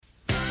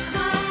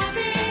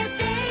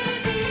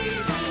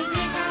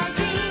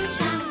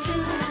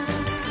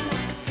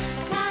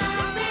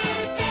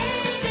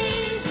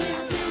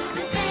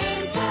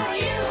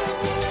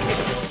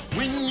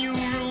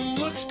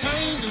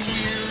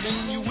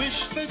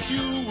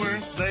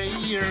weren't there.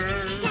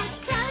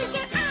 Just close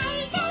your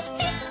eyes and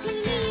pick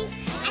me,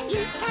 and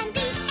you can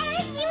be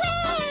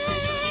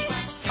anywhere.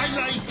 I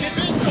like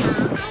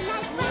adventure. I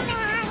like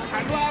romance.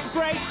 I love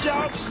great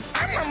jokes.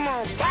 I'm a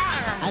mobile.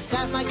 I've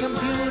got my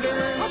computer.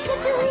 I can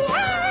do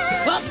it.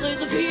 I'll play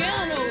the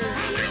piano.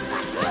 And I've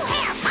got blue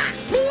hair.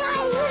 Me,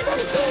 I live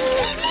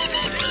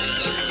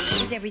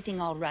in Is everything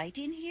all right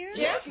in here?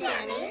 Yes,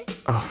 Nanny.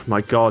 Oh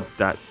my god,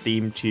 that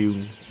theme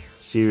tune.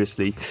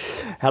 Seriously.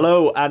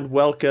 Hello and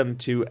welcome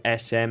to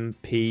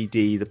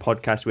SMPD, the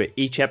podcast where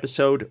each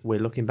episode we're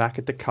looking back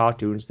at the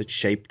cartoons that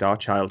shaped our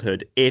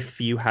childhood. If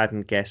you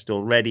hadn't guessed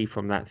already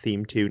from that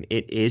theme tune,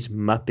 it is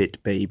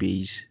Muppet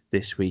Babies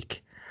this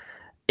week.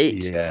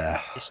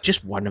 It's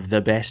just one of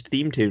the best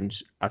theme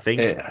tunes, I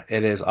think.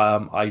 It is.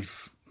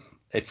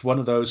 It's one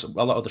of those. A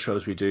lot of the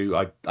shows we do,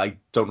 I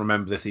don't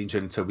remember the theme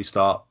tune until we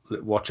start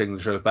watching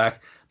the show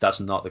back. That's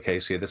not the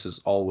case here. This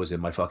is always in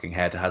my fucking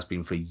head. It has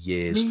been for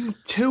years. Me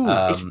too.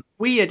 It's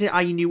weird.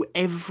 I knew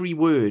every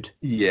word.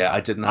 Yeah, I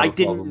didn't. I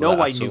didn't know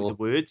I knew the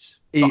words,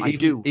 but I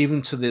do.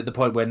 Even to the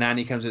point where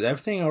Nanny comes in.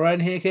 Everything all right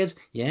here, kids?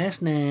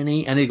 Yes,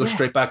 Nanny. And he goes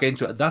straight back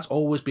into it. That's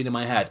always been in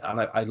my head,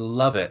 and I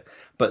love it.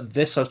 But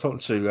this, I was talking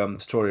to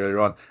Tori earlier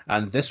on,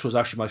 and this was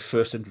actually my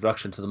first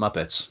introduction to the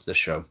Muppets. This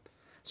show.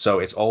 So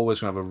it's always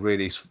going to have a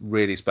really,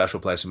 really special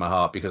place in my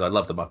heart because I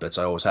love the Muppets.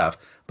 I always have.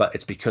 But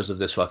it's because of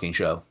this fucking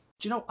show.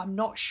 Do you know, I'm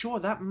not sure.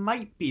 That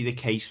might be the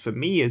case for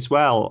me as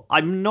well.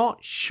 I'm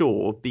not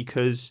sure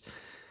because,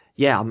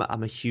 yeah,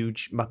 I'm a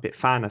huge Muppet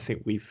fan. I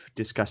think we've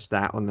discussed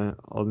that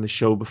on the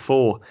show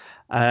before.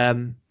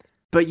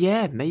 But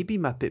yeah, maybe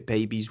Muppet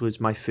Babies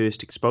was my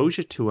first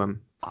exposure to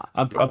them.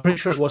 I'm pretty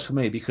sure it was for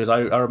me because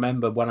I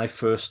remember when I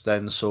first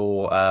then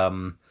saw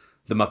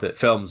the Muppet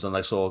films and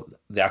I saw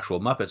the actual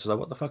Muppets. I was like,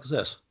 what the fuck is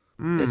this?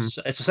 It's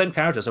the same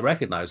characters. I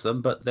recognize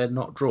them, but they're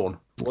not drawn.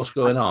 What's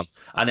going on?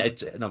 And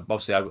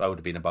obviously, I would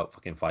have been about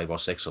fucking 5 or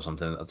 6 or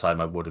something at the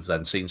time. I would have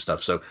then seen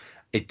stuff. So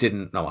it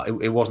didn't. No,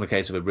 it wasn't a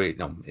case of it really.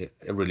 No, it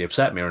really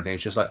upset me or anything.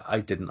 It's just like I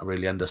didn't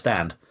really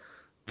understand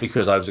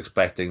because I was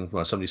expecting.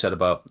 Well, somebody said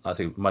about I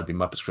think it might be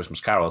Muppets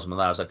Christmas Carol or something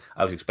like that. I was like,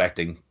 I was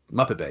expecting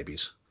Muppet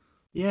Babies.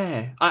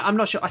 Yeah, I'm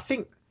not sure. I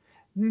think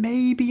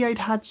maybe I'd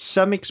had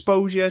some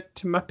exposure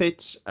to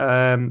Muppets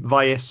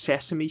via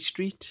Sesame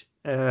Street,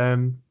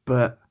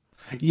 but.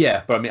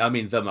 Yeah, but I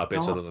mean the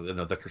Muppets,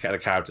 the kind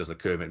of characters like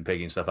Kermit and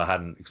Piggy and stuff. I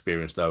hadn't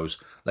experienced those.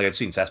 Like I'd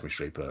seen Sesame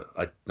Street, but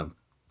I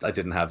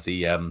didn't have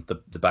the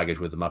baggage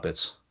with the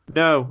Muppets.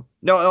 No.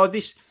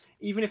 This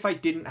even if I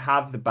didn't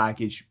have the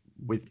baggage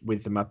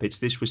with the Muppets,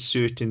 this was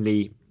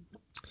certainly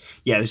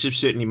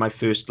my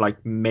first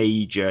like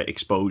major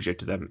exposure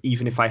to them.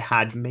 Even if I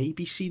had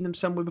maybe seen them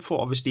somewhere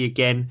before. Obviously,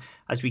 again,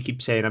 as we keep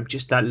saying, I'm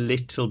just that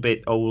little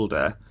bit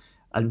older.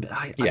 And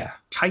I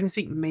kind of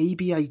think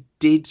maybe I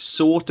did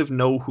sort of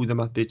know who the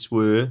Muppets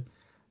were,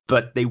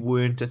 but they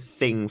weren't a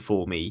thing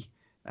for me.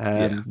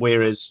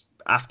 Whereas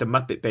after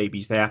Muppet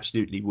Babies, they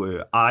absolutely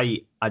were.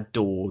 I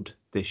adored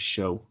this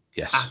show.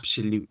 Yes.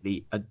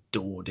 Absolutely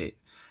adored it.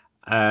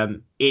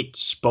 It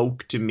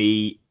spoke to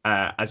me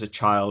as a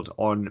child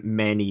on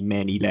many,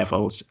 many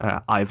levels.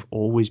 I've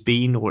always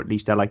been, or at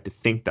least I like to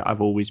think that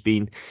I've always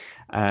been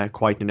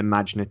quite an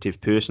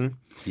imaginative person.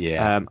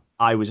 Yeah.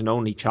 I was an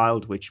only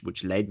child,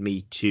 which led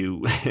me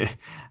to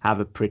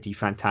have a pretty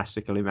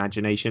fantastical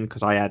imagination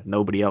because I had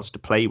nobody else to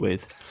play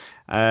with.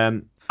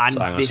 And I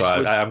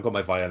haven't got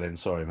my violin.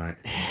 Sorry, mate.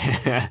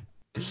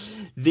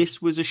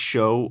 This was a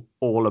show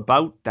all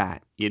about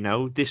that. You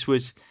know, this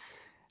was.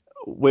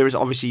 Whereas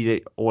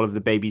obviously all of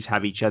the babies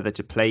have each other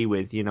to play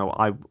with, you know,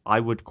 I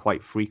would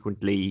quite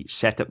frequently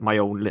set up my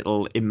own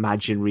little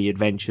imaginary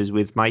adventures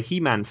with my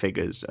He-Man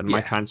figures and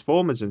my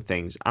Transformers and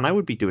things. And I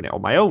would be doing it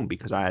on my own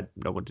because I had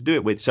no one to do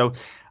it with. So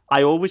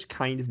I always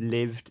kind of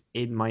lived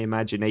in my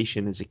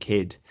imagination as a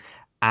kid.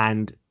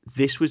 And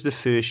this was the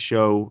first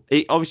show.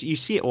 Obviously, you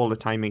see it all the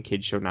time in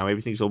kids' show now.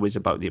 Everything's always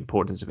about the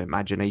importance of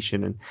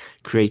imagination and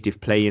creative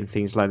play and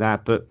things like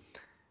that. But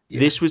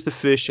this was the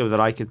first show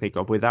that I can think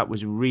of where that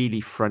was really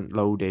front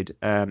loaded.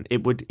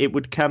 It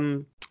would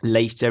come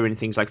later in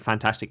things like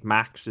Fantastic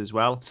Max as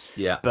well.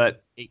 Yeah.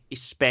 But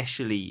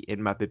especially in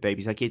Muppet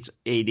Babies, like it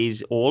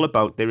is all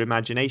about their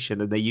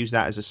imagination, and they use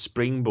that as a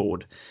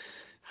springboard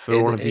for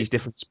all of these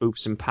different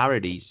spoofs and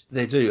parodies.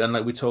 They do, and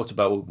like we talked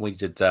about when we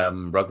did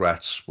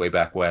Rugrats way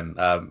back when.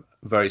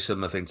 Very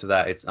similar thing to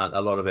that. It's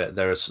a lot of it.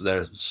 There's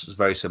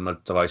very similar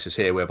devices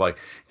here, whereby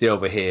they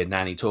overhear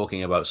Nanny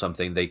talking about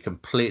something, they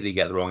completely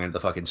get the wrong end of the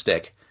fucking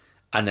stick,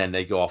 and then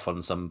they go off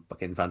on some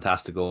fucking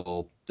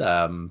fantastical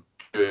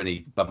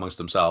journey amongst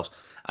themselves.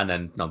 And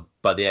then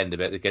by the end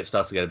of it,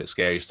 starts to get a bit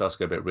scary, starts to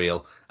get a bit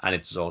real, and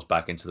it dissolves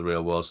back into the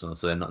real world. So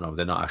they're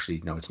not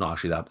actually. It's not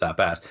actually that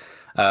bad.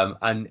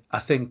 And I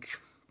think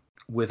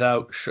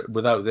without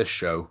this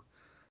show,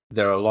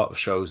 there are a lot of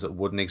shows that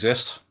wouldn't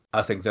exist.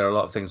 I think there are a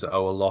lot of things that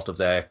owe a lot of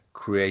their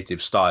creative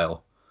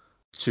style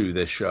to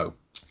this show.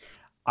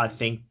 I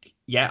think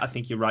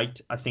you're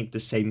right. I think the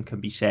same can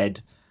be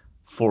said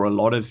for a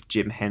lot of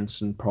Jim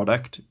Henson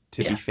product,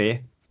 to be fair.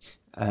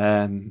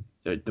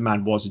 The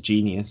man was a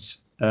genius.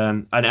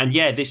 And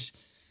this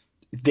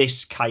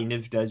this kind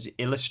of does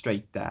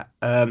illustrate that.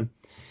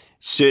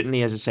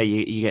 Certainly, as I say,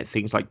 you get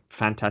things like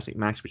Fantastic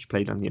Max, which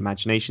played on the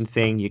imagination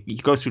thing. You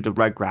go through the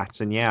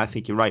Rugrats, and yeah, I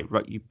think you're right.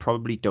 You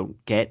probably don't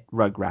get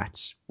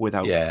Rugrats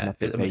without Yeah,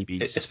 Muppet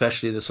Babies.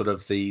 especially the sort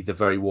of the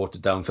very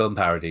watered down film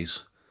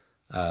parodies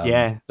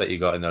Yeah, that you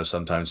got in those.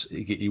 Sometimes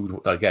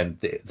again,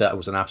 that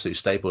was an absolute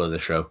staple of the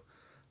show.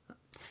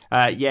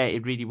 yeah,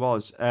 it really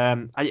was.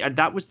 And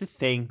that was the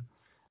thing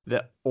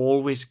that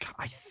always,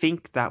 I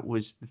think that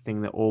was the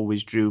thing that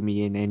always drew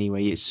me in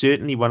anyway. It's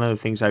certainly one of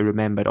the things I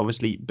remembered,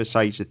 obviously,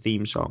 besides the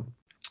theme song,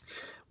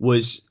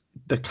 was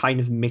the kind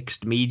of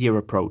mixed media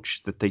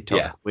approach that they took,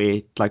 Yeah.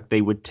 where like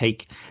they would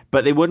take,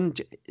 but they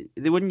wouldn't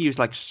use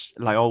like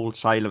old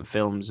silent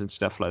films and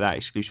stuff like that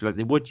exclusively. Like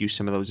they would use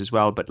some of those as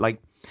well, but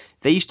like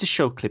they used to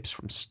show clips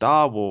from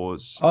Star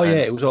Wars. Oh yeah,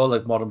 and it was all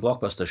like modern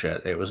blockbuster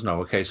shit. It was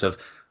no a case of,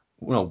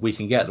 we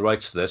can get the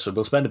rights to this, so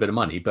we'll spend a bit of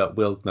money, but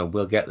we'll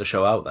get the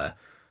show out there.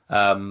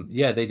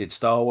 Yeah, they did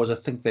Star Wars. I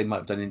think they might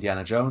have done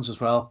Indiana Jones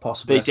as well,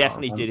 possibly. They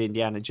definitely did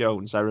Indiana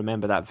Jones. I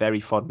remember that very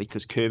fondly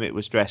because Kermit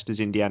was dressed as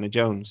Indiana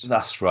Jones.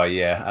 That's right,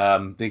 yeah.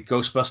 The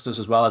Ghostbusters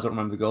as well. I don't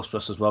remember the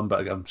Ghostbusters one,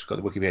 but I've just got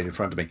the Wikipedia in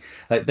front of me.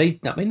 Like they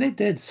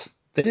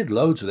did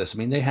loads of this. I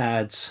mean, they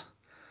had.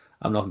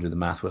 I'm not going to do the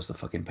math. Where's the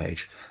fucking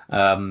page?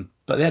 But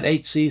they had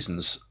 8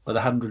 seasons with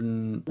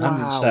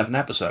 107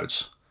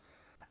 episodes.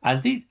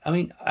 And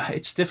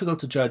it's difficult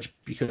to judge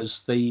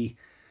because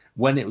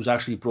when it was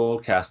actually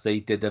broadcast, they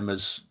did them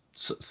as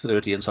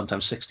 30 and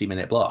sometimes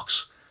 60-minute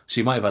blocks.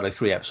 So you might have had like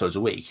 3 episodes a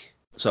week,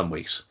 some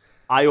weeks.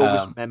 I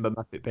always remember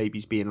Muppet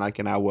Babies being like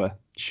an hour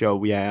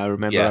show. Yeah, I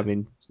remember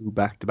having 2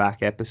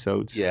 back-to-back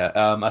episodes. Yeah,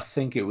 I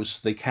think it was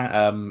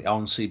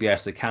on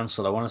CBS they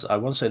cancelled. I want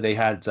to say they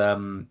had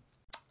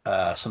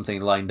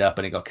something lined up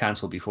and it got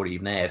cancelled before it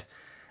even aired,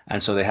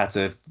 and so they had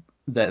to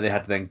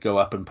then go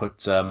up and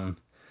put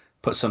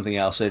something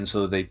else in.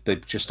 So they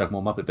just stuck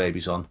more Muppet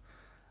Babies on.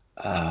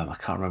 I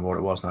can't remember what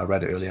it was now. I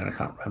read it earlier and I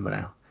can't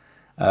remember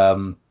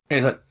now.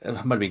 It might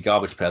have been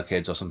Garbage Pail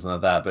Kids or something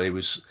like that, but it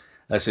was,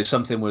 let's say,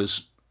 something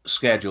was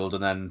scheduled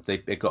and then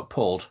it got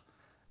pulled,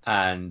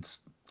 and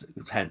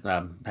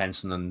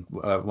Henson and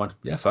went,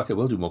 yeah, fuck it,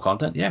 we'll do more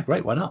content. Yeah,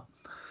 great, why not?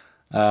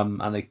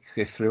 And they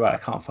threw out. I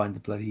can't find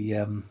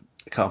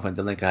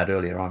the link I had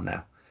earlier on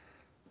now.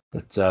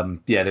 But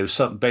yeah, there was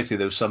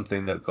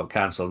something that got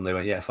cancelled, and they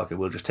went, yeah, fuck it,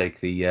 we'll just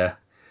take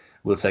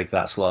we'll take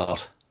that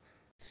slot.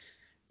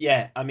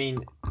 Yeah, I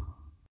mean,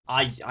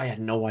 I had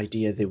no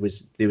idea there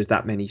was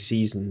that many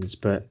seasons,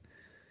 but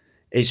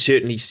it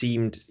certainly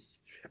seemed.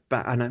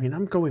 And I mean,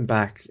 I'm going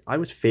back. I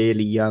was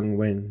fairly young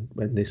when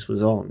this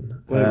was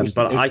on,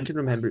 but I can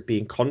remember it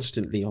being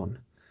constantly on.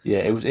 Yeah,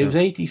 it was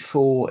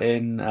 84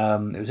 in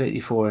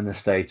the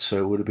States,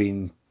 so it would have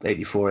been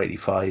 84,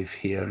 85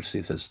 here. Let's see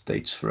if there's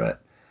dates for it.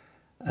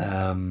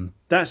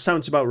 That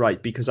sounds about right,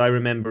 because I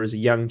remember as a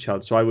young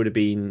child, so I would have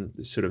been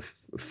sort of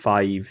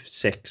 5,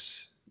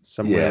 6.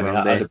 Somewhere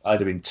around there. I'd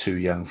have been too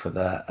young for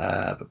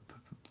that.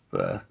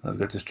 But I've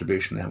got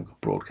distribution, they haven't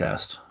got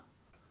broadcast.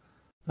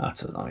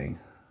 That's annoying.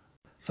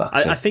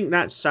 I think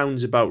that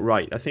sounds about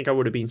right. I think I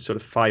would have been sort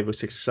of 5 or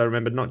 6, because I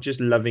remember not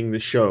just loving the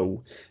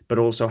show, but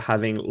also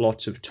having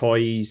lots of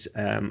toys,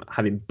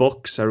 having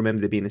books. I remember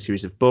there being a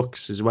series of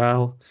books as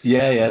well.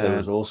 Yeah, there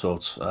was all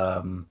sorts.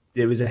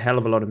 There was a hell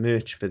of a lot of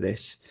merch for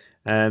this.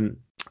 And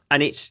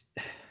it's,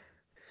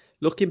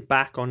 looking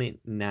back on it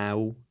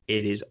now,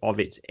 it is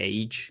of its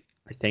age,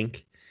 I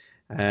think.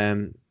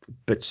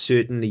 But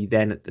certainly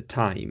then at the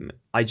time,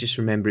 I just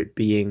remember it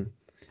being,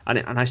 and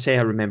I say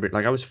I remember it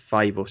like I was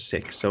 5 or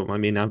 6, so I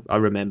mean I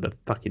remember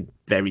fucking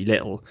very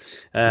little.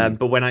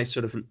 But when I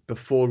sort of,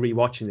 before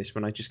rewatching this,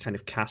 when I just kind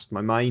of cast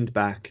my mind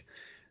back,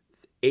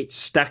 it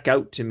stuck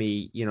out to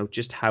me,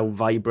 just how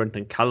vibrant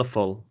and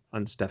colourful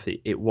and stuff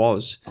it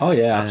was. Oh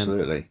yeah,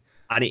 absolutely.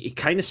 And it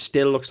kind of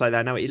still looks like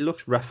that now. It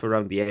looks rough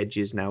around the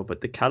edges now,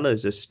 but the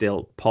colours are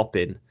still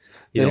popping.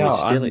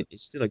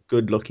 It's still a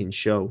good looking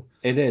show.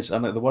 It is,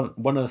 and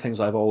one of the things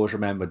I've always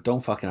remembered,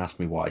 don't fucking ask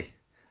me why,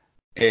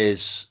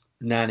 is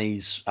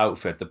Nanny's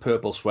outfit, the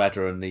purple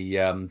sweater and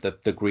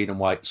the green and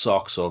white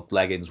socks or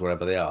leggings,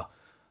 wherever they are.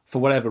 For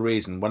whatever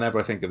reason, whenever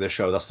I think of this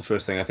show, that's the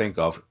first thing I think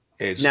of.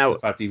 Is the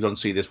fact that you don't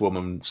see this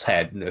woman's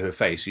head, her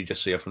face. You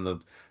just see her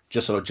from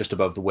just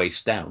above the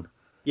waist down.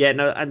 Yeah,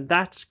 no, and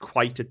that's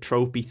quite a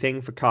tropey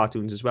thing for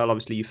cartoons as well.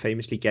 Obviously, you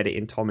famously get it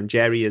in Tom and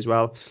Jerry as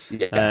well.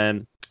 Yeah.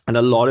 And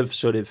a lot of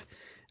sort of,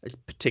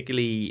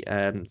 particularly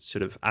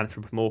sort of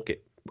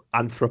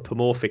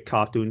anthropomorphic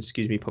cartoons,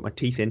 excuse me, put my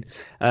teeth in,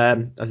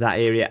 of that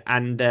area,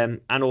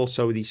 and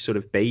also these sort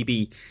of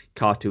baby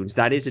cartoons.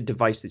 That is a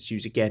device that's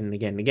used again and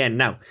again and again.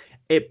 Now,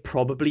 it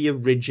probably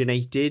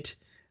originated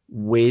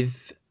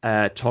with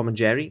Tom and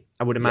Jerry,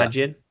 I would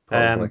imagine.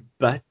 Yeah,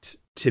 but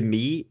to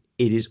me,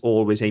 it is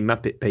always a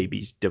Muppet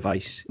Babies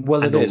device.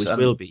 Well, and it always is.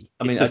 will be.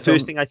 It's the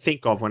first thing I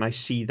think of when I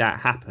see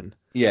that happen.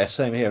 Yeah,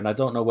 same here. And I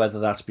don't know whether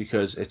that's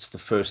because it's the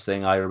first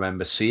thing I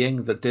remember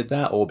seeing that did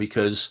that, or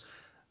because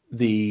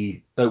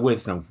with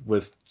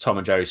Tom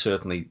and Jerry,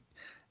 certainly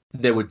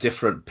there were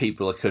different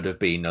people it could have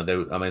been.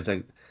 I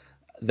think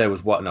there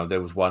was one. No,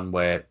 there was one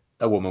where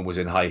a woman was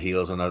in high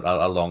heels and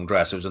a long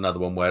dress. There was another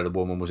one where the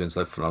woman was in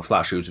like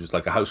flat shoes. It was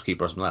like a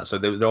housekeeper or something like that. So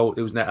they were all,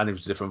 and it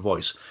was a different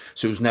voice.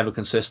 So it was never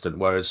consistent.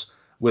 Whereas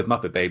with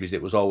Muppet Babies,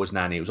 it was always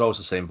Nanny. It was always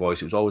the same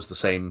voice. It was always the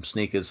same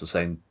sneakers, the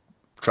same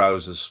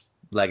trousers,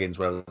 leggings,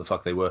 whatever the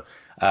fuck they were,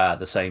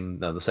 the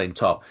same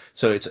top.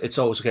 So it's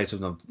always a case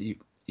of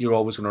you're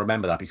always going to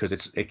remember that because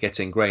it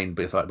gets ingrained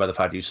by the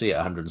fact you see it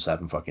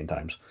 107 fucking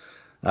times.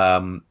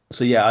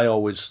 So yeah, I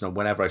always,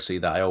 whenever I see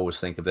that, I always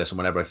think of this, and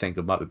whenever I think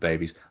of Muppet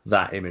Babies,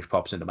 that image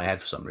pops into my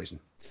head for some reason.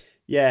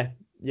 Yeah,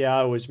 I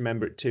always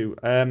remember it too.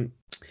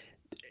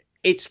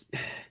 It's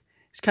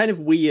kind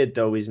of weird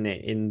though, isn't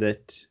it? In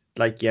that,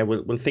 like, yeah,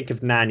 we'll think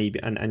of Nanny,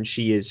 and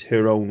she is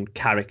her own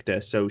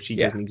character, so she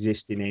doesn't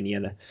exist in any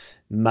other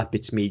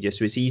Muppets media,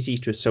 so it's easy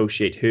to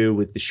associate her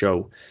with the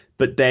show.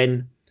 But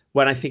then,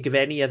 when I think of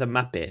any other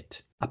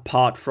Muppet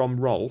apart from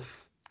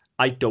Rolf,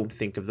 I don't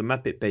think of the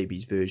Muppet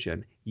Babies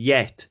version.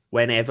 Yet,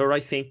 whenever I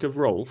think of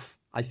Rolf,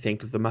 I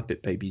think of the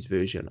Muppet Babies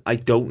version. I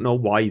don't know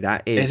why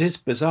that is. It is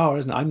bizarre,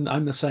 isn't it?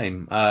 I'm the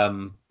same.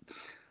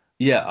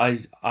 Yeah, I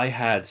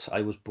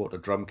was bought a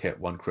drum kit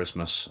one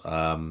Christmas,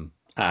 and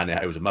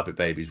it was a Muppet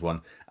Babies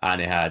one, and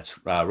it had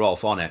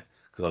Rolf on it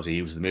because obviously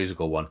he was the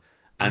musical one,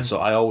 and so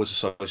I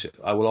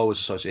will always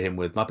associate him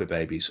with Muppet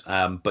Babies.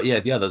 But yeah,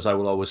 the others I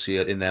will always see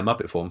it in their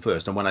Muppet form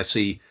first, and when I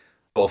see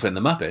Rolf in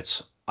the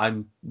Muppets,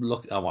 I'm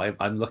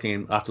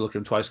looking after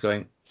looking twice,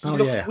 going, He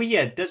looks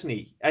weird, doesn't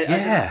he? As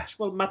an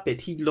actual Muppet,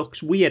 he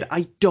looks weird.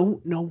 I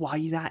don't know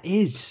why that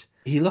is.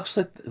 He looks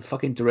like the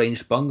fucking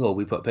deranged bungle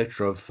we put a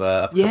picture of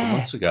a couple of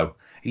months ago.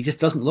 He just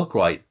doesn't look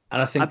right,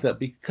 and I think that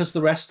because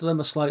the rest of them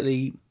are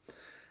slightly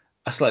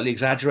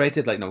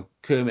exaggerated. Like,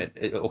 Kermit,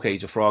 okay,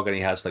 he's a frog and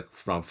he has like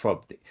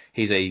frog.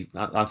 He's a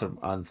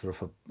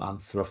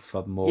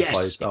anthropomorphized.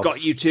 Yes,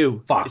 got you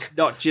too. Fuck, it's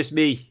not just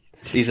me.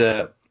 He's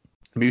a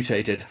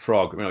mutated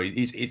frog.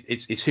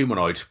 It's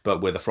humanoid,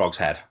 but with a frog's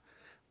head.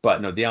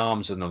 But no, the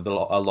arms are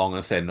long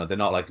and thin. No, they're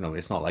not like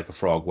it's not like a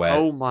frog where.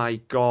 Oh my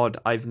god,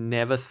 I've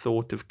never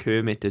thought of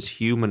Kermit as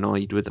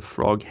humanoid with a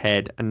frog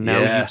head, and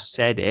now you've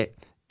said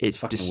it, it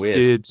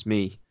disturbs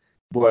me.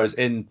 Whereas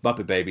in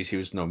Muppet Babies, he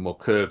was more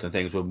curved and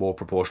things were more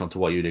proportional to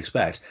what you'd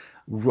expect.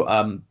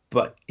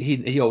 But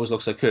he always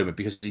looks like Kermit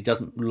because he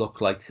doesn't look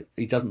like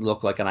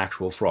an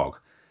actual frog.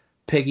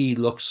 Piggy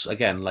looks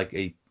again like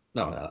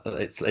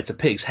it's a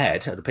pig's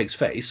head and a pig's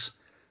face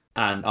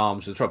and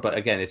arms and throat. But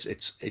again, it's a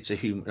it's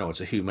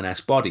a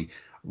human-esque body.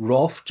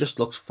 Rolf just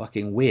looks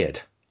fucking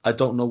weird. I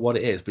don't know what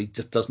it is, but he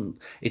just doesn't.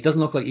 It doesn't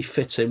look like he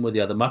fits in with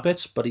the other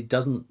Muppets, but he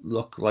doesn't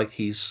look like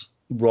he's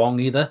wrong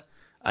either.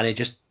 And it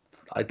just.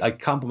 I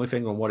can't put my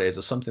finger on what it is.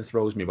 There's something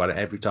throws me about it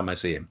every time I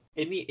see him.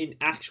 In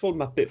actual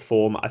Muppet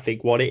form, I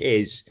think what it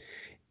is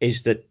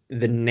that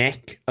the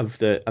neck of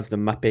the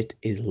Muppet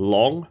is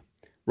long.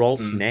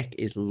 Rolf's neck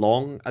is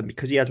long, and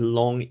because he has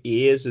long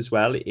ears as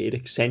well, it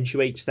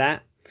accentuates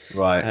that.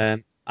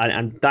 Right.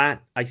 And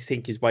that I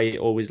think is why it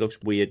always looks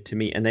weird to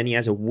me. And then he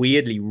has a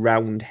weirdly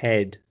round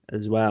head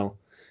as well.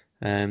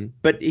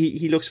 But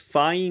he looks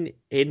fine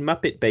in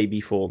Muppet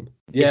Baby form.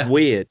 Yeah. It's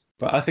weird.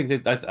 But I think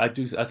that I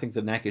think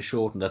the neck is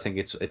shortened. I think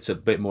it's a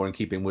bit more in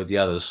keeping with the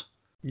others.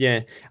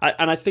 Yeah,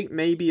 and I think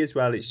maybe as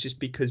well it's just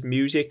because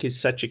music is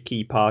such a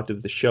key part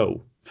of the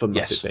show for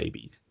Muppet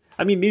Babies.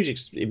 I mean,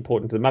 music's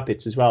important to the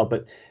Muppets as well,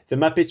 but the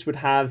Muppets would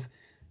have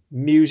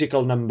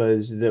musical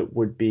numbers that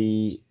would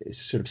be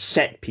sort of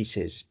set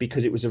pieces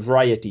because it was a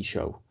variety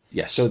show.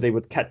 Yes. So they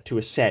would cut to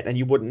a set and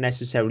you wouldn't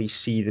necessarily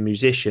see the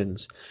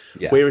musicians.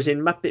 Yeah. Whereas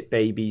in Muppet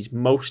Babies,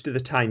 most of the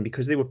time,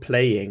 because they were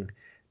playing,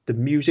 the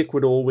music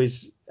would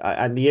always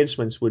and the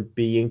instruments would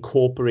be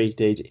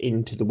incorporated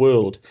into the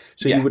world.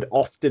 So you would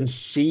often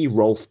see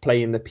Rolf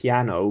playing the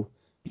piano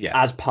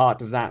as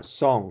part of that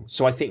song.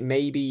 So I think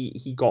maybe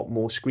he got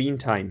more screen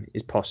time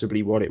is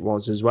possibly what it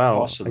was as well.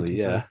 Possibly,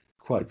 yeah.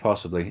 Quite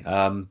possibly.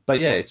 But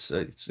yeah, it's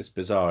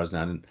bizarre, isn't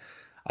it? And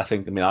I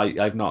think,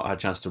 I've not had a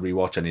chance to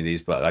rewatch any of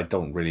these, but I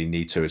don't really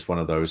need to. It's one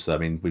of those,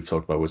 we've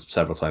talked about it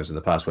several times in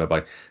the past,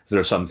 whereby there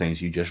are some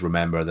things you just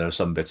remember. There are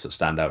some bits that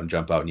stand out and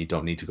jump out and you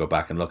don't need to go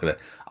back and look at it.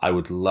 I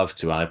would love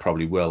to, and I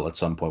probably will at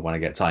some point when I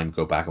get time,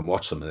 go back and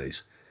watch some of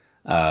these.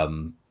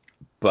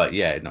 But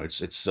yeah, no,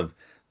 it's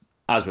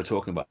as we're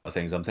talking about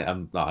things,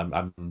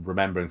 I'm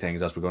remembering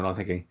things as we're going on,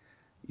 thinking,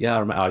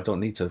 yeah, I don't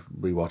need to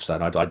rewatch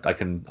that.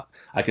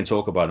 I can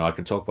talk about it. I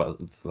can talk about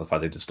the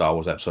fact they did Star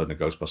Wars episode and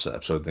a Ghostbusters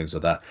episode and things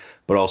like that.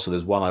 But also,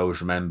 there's one I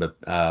always remember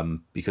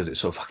because it's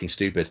so fucking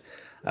stupid,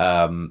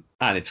 and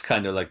it's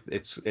kind of like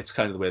it's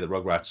kind of the way that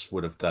Rugrats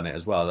would have done it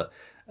as well.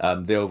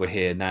 That they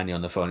overhear Nanny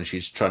on the phone and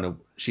she's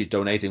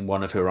donating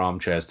one of her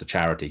armchairs to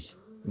charity,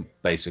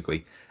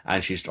 basically,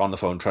 and she's on the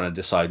phone trying to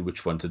decide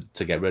which one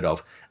to get rid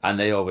of, and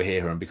they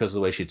overhear her. And because of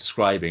the way she's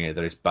describing it,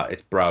 that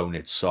it's brown,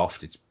 it's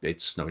soft,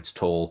 it's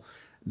tall.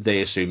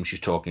 They assume she's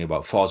talking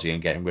about Fozzie and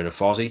getting rid of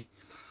Fozzie.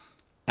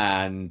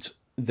 And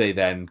they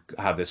then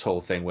have this whole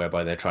thing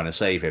whereby they're trying to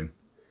save him.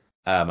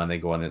 And they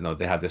go on,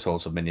 they have this whole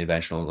sort of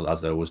mini-inventional,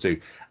 as they always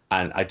do.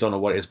 And I don't know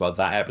what it is about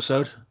that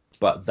episode,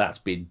 but that's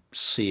been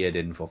seared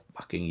in for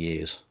fucking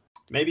years.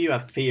 Maybe you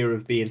have fear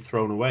of being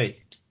thrown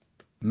away.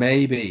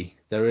 Maybe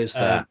there is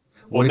that.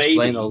 Or Would explain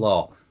maybe a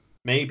lot.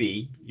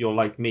 maybe you're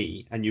like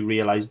me and you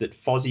realise that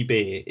Fozzie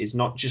Bear is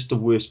not just the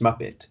worst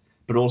Muppet,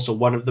 but also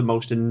one of the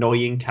most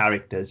annoying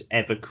characters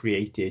ever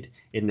created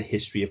in the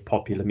history of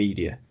popular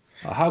media.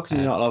 How can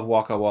you not love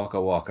Waka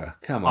Waka Waka?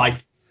 Come on. I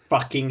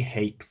fucking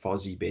hate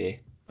Fozzie Bear.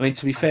 I mean,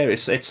 to be fair,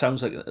 it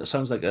sounds like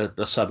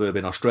a suburb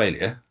in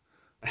Australia,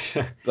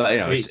 but you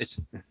know, it's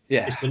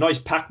yeah, It's the noise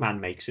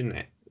Pac-Man makes, isn't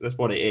it? That's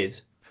what it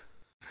is.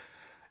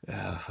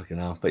 fucking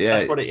hell. But yeah,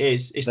 That's what it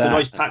is. It's the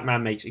noise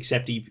Pac-Man makes,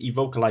 except he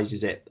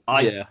vocalizes it.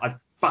 I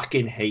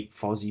fucking hate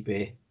Fozzie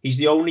Bear. He's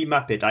the only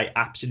Muppet I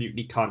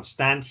absolutely can't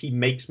stand. He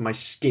makes my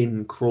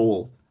skin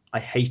crawl. I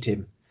hate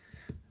him.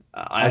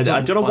 I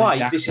don't know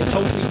why. This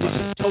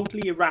is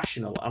totally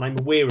irrational, and I'm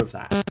aware of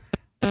that.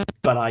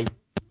 But I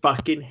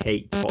fucking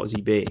hate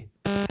Fozzie Bear.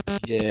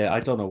 Yeah, I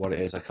don't know what it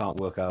is. I can't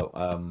work out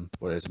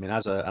what it is. I mean,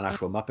 as an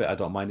actual Muppet, I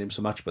don't mind him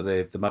so much, but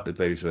the Muppet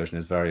Babies version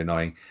is very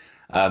annoying.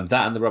 That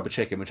and the Rubber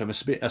Chicken, which I'm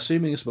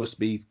assuming is supposed to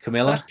be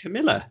Camilla. That's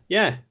Camilla,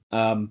 yeah.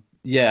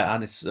 Yeah,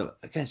 and it's again,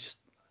 it's just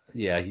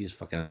he's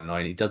fucking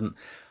annoying. He doesn't.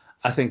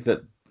 I think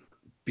that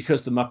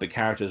because the Muppet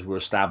characters were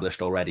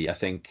established already, I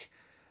think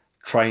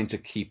trying to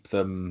keep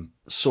them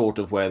sort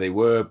of where they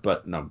were,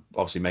 but no,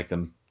 obviously make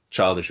them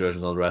childish versions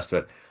and all the rest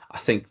of it. I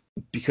think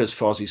because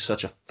Fozzie's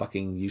such a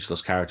fucking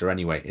useless character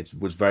anyway, it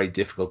was very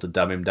difficult to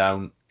dumb him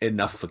down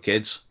enough for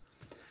kids.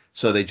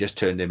 So they just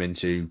turned him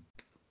into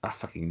a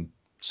fucking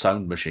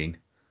sound machine.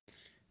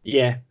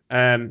 Yeah,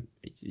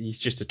 he's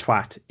just a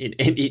twat.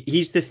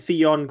 He's the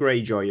Theon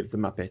Greyjoy of the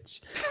Muppets.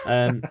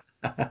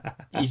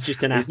 He's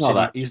just an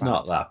absolute. He's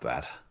not that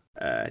bad.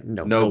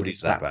 No,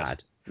 nobody's that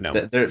bad. No,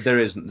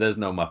 there's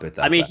no Muppet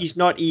that. I mean, bad. he's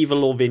not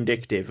evil or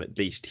vindictive. At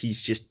least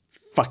he's just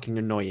fucking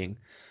annoying.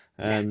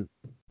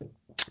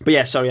 But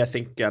yeah, sorry. I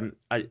think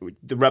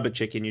the Rubber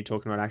Chicken you're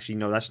talking about. Actually,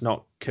 no, that's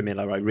not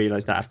Camilla. I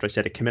realised that after I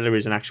said it. Camilla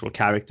is an actual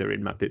character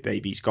in Muppet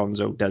Babies.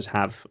 Gonzo does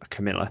have a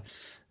Camilla.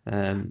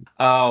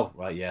 Oh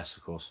right, yes,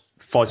 of course.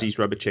 Fozzie's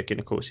Rubber Chicken,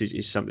 of course,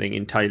 is something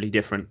entirely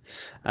different.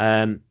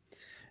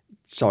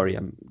 Sorry,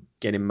 I'm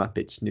getting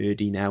Muppets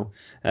nerdy now.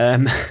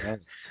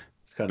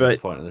 It's kind of the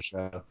point of the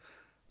show.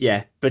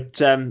 Yeah, but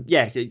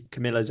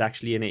Camilla's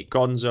actually in it.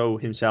 Gonzo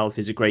himself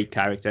is a great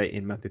character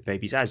in Muppet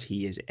Babies, as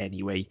he is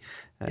anyway.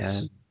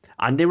 Yes.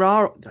 And there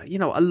are,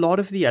 a lot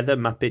of the other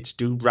Muppets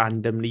do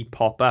randomly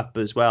pop up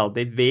as well.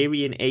 They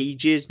vary in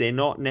ages. They're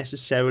not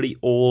necessarily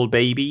all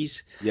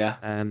babies. Yeah.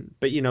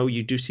 But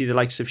you do see the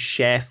likes of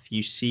Chef.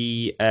 You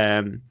see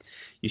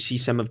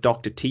some of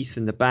Dr. Teeth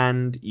in the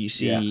band. You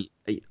see,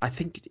 I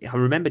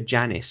remember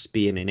Janice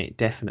being in it,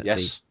 definitely.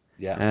 Yes.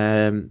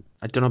 Yeah.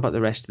 I don't know about the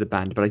rest of the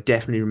band, but I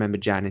definitely remember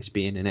Janice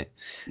being in it.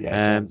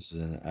 Yeah, Janice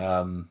is in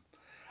it.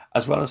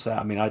 As well as that,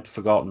 I mean, I'd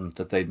forgotten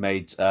that they'd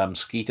made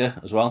Skeeter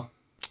as well.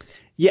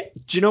 Yeah,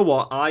 do you know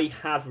what? I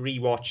have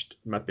rewatched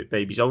Muppet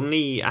Babies,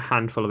 only a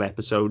handful of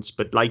episodes,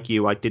 but like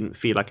you, I didn't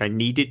feel like I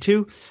needed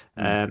to.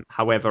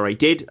 However, I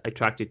did. I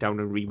tracked it down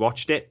and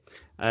rewatched it.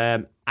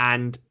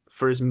 And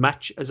for as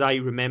much as I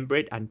remember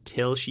it,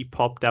 until she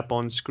popped up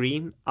on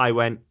screen, I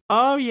went,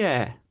 oh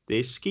yeah,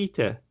 there's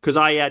Skeeter. Because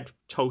I had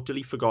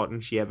totally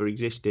forgotten she ever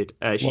existed.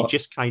 She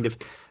just kind of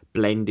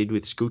blended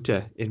with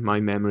Scooter in my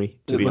memory,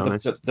 to be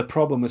honest. The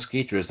problem with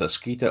Skeeter is that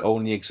Skeeter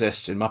only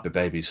exists in Muppet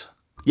Babies.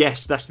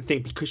 Yes, that's the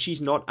thing, because she's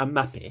not a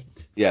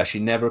Muppet. Yeah, she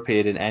never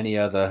appeared in any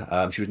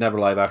other. She was never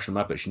live action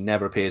Muppet. She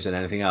never appears in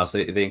anything else.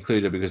 They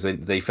included her because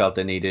they felt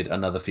they needed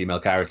another female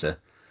character.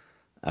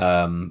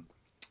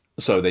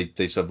 So they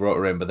sort of wrote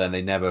her in, but then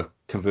they never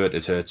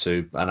converted her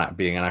to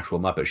being an actual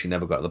Muppet. She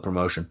never got the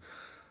promotion.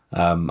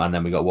 And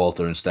then we got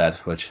Walter instead,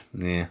 which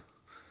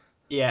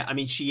Yeah, I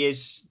mean, she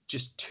is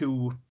just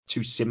too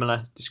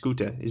similar to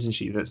Scooter, isn't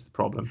she? That's the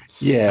problem.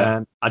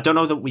 Yeah. I don't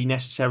know that we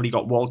necessarily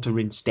got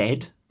Walter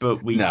instead,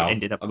 but we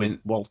ended up with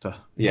Walter.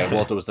 Yeah,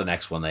 Walter was the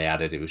next one they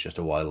added. It was just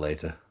a while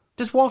later.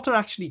 Does Walter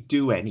actually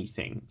do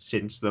anything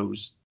since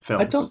those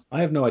films?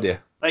 I have no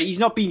idea. Like, he's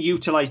not been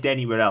utilised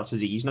anywhere else,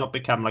 has he? He's not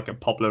become like a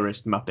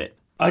popularist Muppet.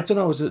 I don't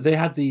know. They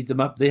had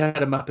they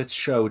had a Muppet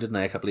show, didn't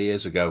they, a couple of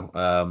years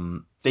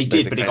ago? They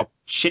did, but it got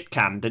shit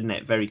canned, didn't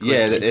it? Very quickly.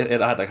 Yeah, it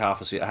had like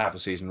half a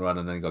season run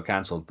and then it got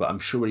cancelled. But I'm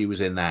sure he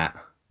was in that.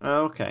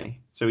 Oh, okay,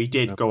 so he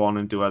did go on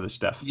and do other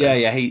stuff.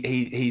 Then. Yeah.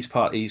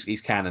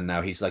 He's canon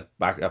now. He's like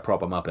back a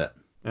proper Muppet.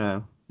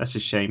 Oh, that's a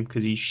shame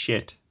because he's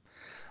shit.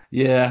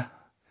 Yeah,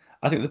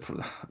 I think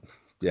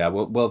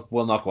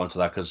we'll not go on to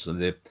that because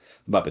the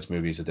Muppets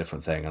movie is a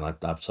different thing, and I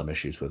have some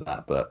issues with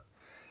that. But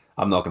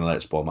I'm not going to let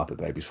it spoil Muppet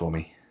Babies for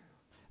me.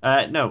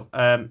 No,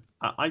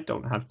 I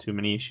don't have too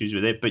many issues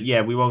with it, but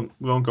yeah, we won't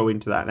go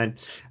into that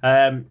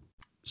then.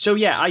 So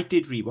yeah, I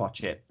did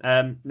rewatch it.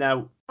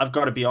 Now I've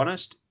got to be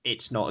honest,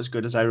 it's not as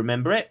good as I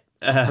remember it.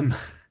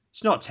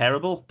 It's not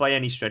terrible by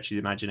any stretch of the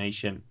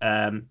imagination.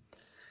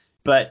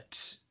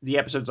 But the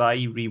episodes I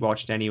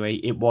rewatched anyway,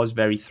 it was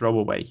very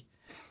throwaway,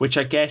 which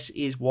I guess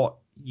is what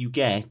you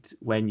get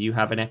when you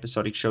have an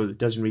episodic show that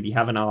doesn't really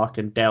have an arc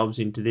and delves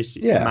into this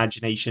Yeah.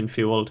 imagination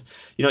fueled.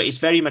 It's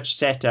very much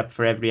set up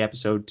for every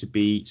episode to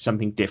be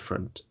something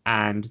different,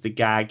 and the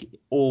gag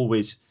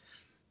always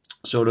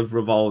sort of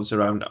revolves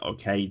around,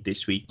 okay,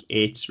 this week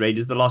it's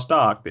Raiders of the Lost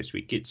Ark, this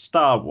week it's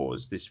Star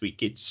Wars, this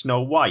week it's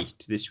Snow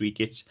White, this week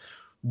it's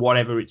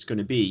whatever it's going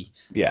to be.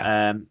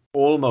 Yeah.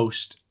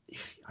 Almost,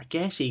 I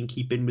guess, in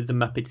keeping with the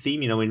Muppet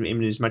theme,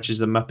 in as much as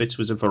the Muppets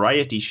was a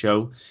variety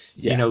show,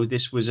 Yeah.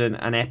 this was an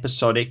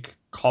episodic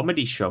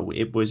comedy show.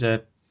 It was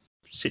a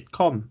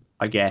sitcom,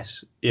 I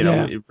guess,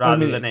 Yeah.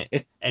 rather I mean,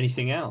 than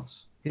anything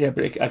else. Yeah,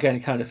 but again,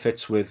 it kind of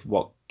fits with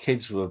what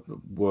kids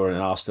were and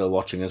are still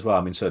watching as well.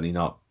 I mean, certainly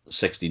not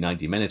 60,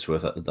 90 minutes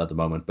worth at the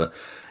moment, but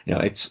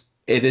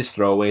it is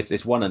throwaway.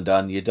 It's one and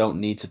done. You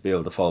don't need to be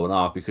able to follow an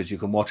arc because you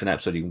can watch an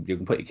episode. You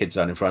can put your kids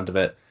down in front of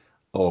it,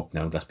 or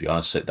let's be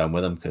honest, sit down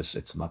with them because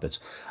it's the Muppets.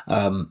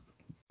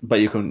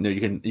 But you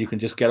can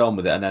just get on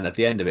with it, and then at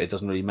the end of it, it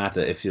doesn't really matter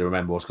if you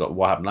remember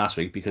what happened last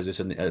week because it's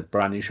a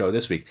brand new show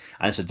this week,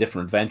 and it's a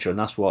different adventure, and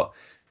that's what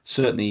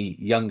certainly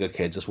younger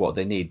kids is what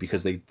they need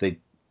because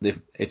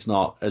it's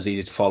not as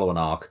easy to follow an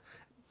arc.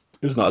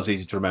 It's not as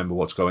easy to remember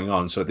what's going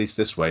on. So at least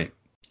this way,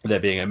 they're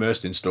being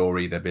immersed in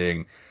story. They're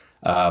being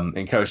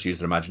encouraged to use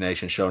their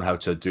imagination, shown how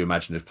to do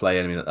imaginative play.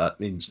 And I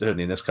mean,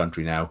 certainly in this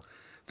country now,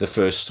 the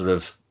first two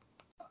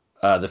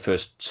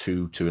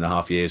and a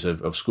half years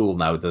of school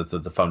now,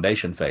 the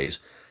foundation phase,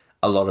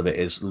 a lot of it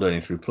is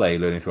learning through play,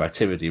 learning through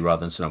activity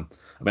rather than some.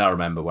 I mean, I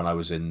remember when I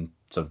was in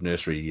sort of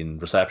nursery in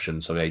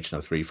reception, so age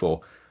 3,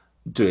 4,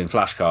 doing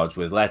flashcards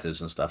with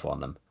letters and stuff on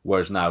them.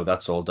 Whereas now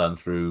that's all done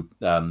through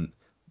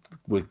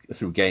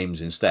through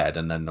games instead,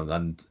 and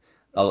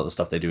a lot of the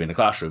stuff they do in the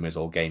classroom is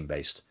all game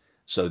based.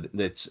 So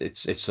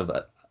it's sort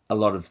of a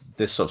lot of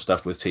this sort of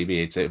stuff with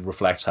TV. It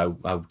reflects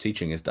how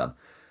teaching is done.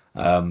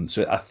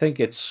 So I think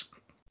it's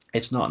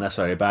not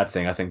necessarily a bad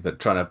thing. I think that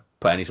trying to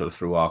put any sort of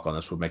through arc on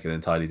this would make it an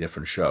entirely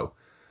different show.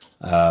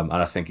 And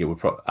I think it would.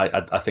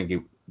 I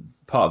think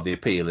part of the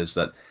appeal is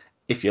that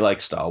if you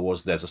like Star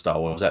Wars, there's a Star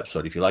Wars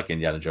episode. If you like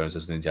Indiana Jones,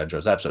 there's an Indiana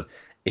Jones episode.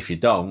 If you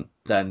don't,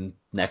 then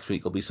next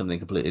week will be something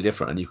completely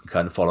different, and you can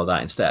kind of follow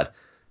that instead.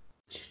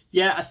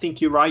 Yeah, I think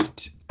you're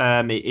right.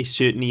 It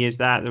certainly is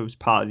that. It was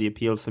part of the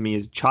appeal for me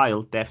as a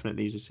child,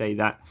 definitely, as I say,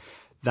 that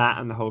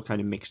and the whole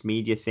kind of mixed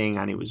media thing,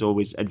 and it was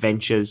always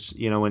adventures,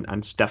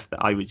 and stuff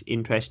that I was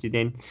interested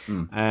in.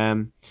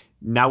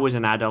 Now as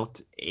an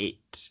adult,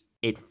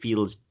 it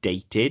feels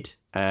dated.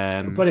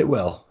 But it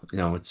will,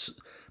 it's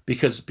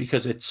because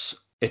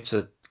it's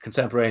a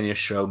contemporaneous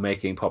show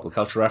making popular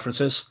culture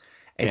references.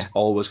 It's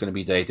always going to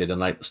be dated, and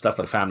like stuff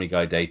like Family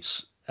Guy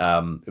dates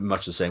in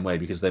much the same way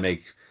because they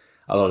make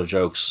a lot of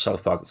jokes.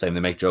 South Park the same. They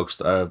make jokes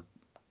that are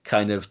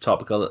kind of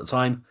topical at the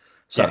time.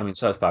 So I mean,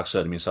 South Park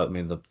certainly means.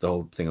 The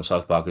whole thing of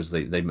South Park is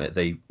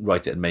they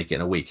write it and make it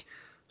in a week,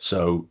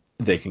 so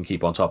they can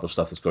keep on top of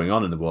stuff that's going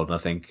on in the world. And I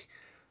think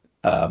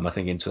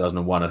in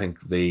 2001, I think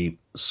it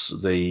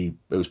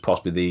was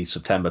possibly the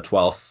September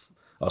 12th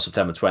or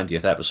September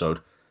 20th episode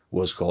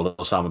was called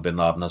Osama bin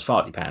Laden has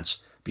farty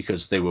pants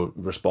because they were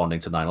responding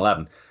to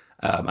 9/11,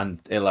 and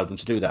it allowed them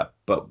to do that.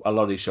 But a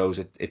lot of these shows,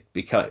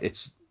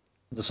 it's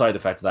the side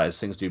effect of that is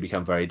things do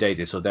become very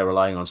dated. So they're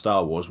relying on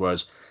Star Wars,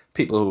 whereas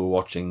people who are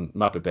watching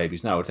Muppet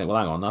Babies now would think, well,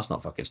 hang on, that's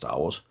not fucking Star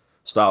Wars.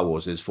 Star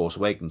Wars is Force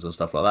Awakens and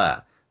stuff like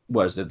that.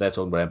 Whereas they're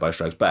talking about Empire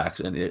Strikes Back,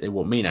 and it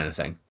won't mean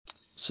anything.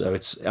 So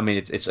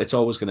it's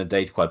always going to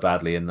date quite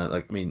badly.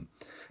 And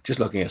just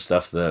looking at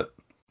stuff that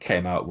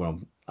came out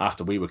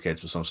after we were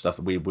kids, with some stuff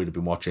that we would have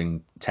been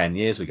watching 10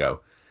 years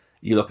ago.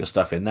 You look at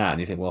stuff in that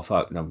and you think, well,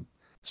 fuck,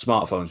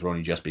 smartphones were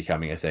only just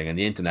becoming a thing, and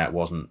the internet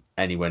wasn't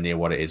anywhere near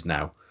what it is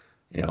now.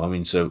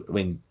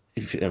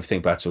 If you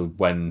think back to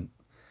when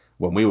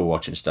we were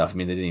watching stuff,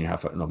 they didn't even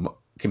have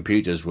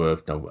computers were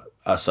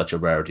such a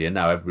rarity, and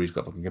now everybody's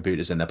got fucking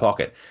computers in their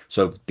pocket.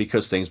 So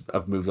because things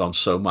have moved on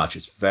so much,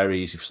 it's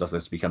very easy for stuff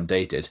that's become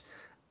dated.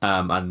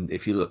 And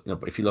if you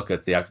look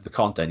at the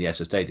content,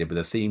 yes, it's dated, but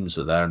the themes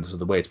are there, and so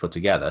the way it's put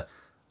together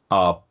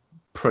are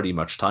pretty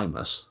much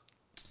timeless.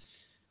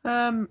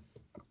 I'm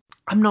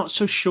not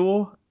so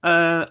sure.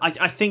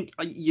 I think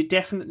you're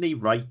definitely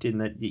right in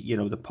that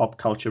the pop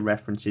culture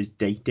references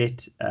date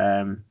it.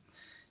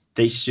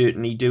 They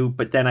certainly do.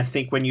 But then I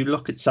think when you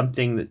look at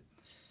something that,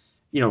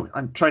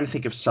 I'm trying to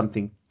think of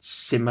something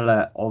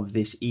similar of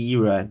this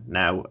era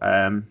now.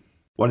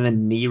 One of the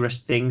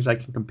nearest things I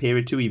can compare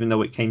it to, even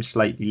though it came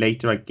slightly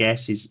later, I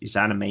guess, is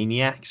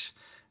Animaniacs,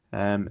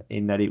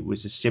 in that it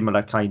was a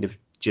similar kind of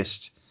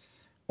just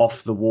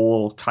off the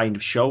wall kind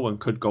of show and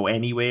could go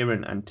anywhere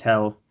and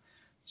tell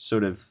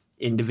sort of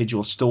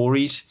individual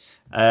stories.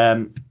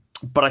 But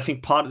I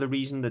think part of the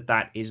reason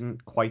that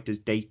isn't quite as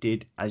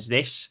dated as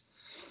this,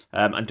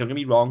 and don't get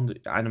me wrong,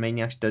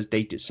 Animaniacs does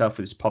date itself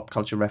with its pop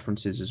culture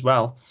references as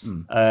well,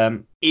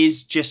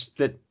 is just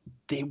that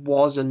there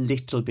was a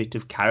little bit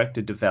of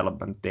character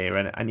development there.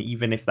 And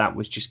even if that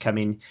was just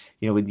coming,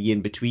 in the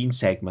in-between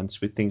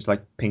segments with things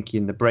like Pinky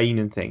and the Brain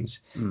and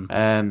things.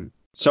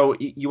 So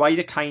you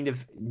either kind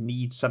of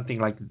need something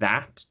like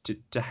that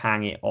to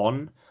hang it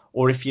on,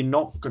 Or if you're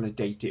not going to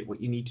date it,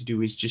 what you need to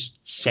do is just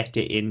set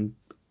it in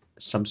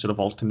some sort of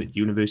alternate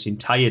universe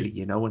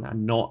entirely,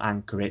 and not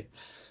anchor it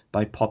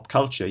by pop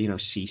culture.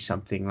 See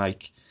something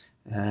like,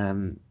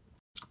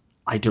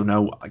 I don't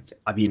know.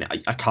 I mean,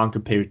 I can't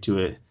compare it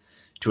to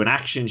an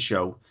action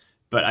show,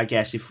 but I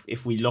guess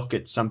if we look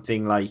at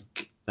something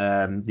like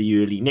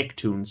the early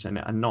Nicktoons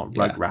and not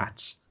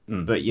Rugrats,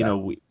 but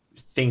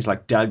things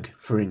like Doug,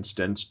 for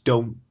instance,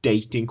 don't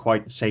date in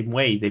quite the same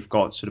way. They've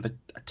got sort of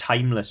a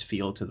timeless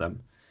feel to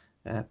them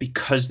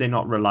because they're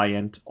not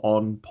reliant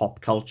on pop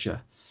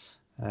culture.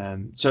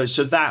 So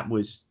that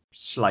was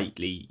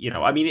slightly,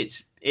 I mean,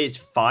 it's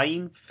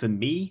fine for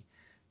me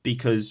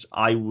because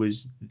I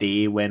was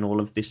there when all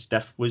of this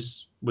stuff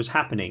was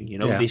happening.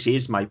 This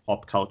is my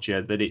pop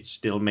culture that it's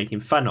still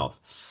making fun of.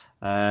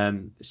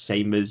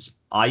 Same as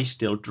I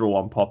still draw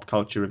on pop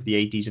culture of the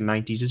 80s and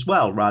 90s as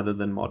well, rather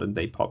than modern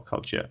day pop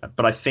culture.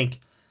 But I think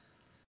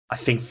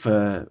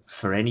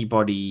for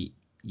anybody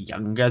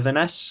younger than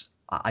us,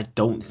 I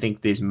don't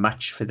think there's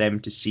much for them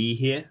to see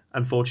here,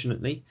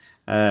 unfortunately.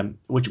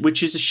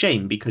 Which is a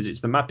shame because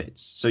it's the Muppets.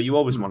 So you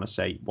always want to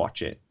say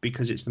watch it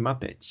because it's the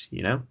Muppets,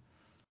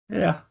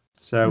 Yeah.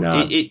 So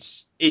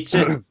it's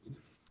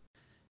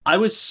I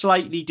was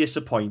slightly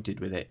disappointed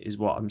with it, is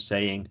what I'm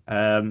saying.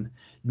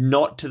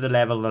 Not to the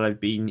level that I've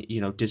been,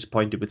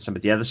 disappointed with some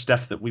of the other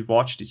stuff that we've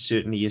watched. It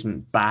certainly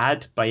isn't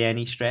bad by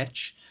any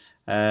stretch.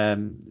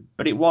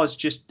 But it was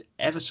just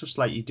ever so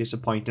slightly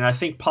disappointing. I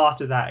think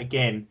part of that,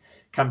 again,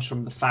 comes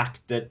from the fact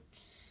that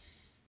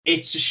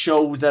it's a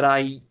show that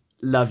I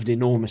loved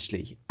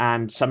enormously.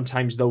 And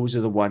sometimes those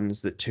are the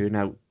ones that turn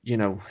out,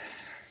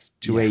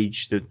 to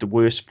age the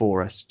worst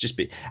for us.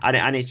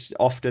 And it's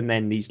often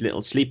then these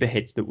little sleeper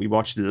hits that we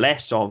watch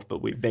less of,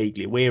 but we're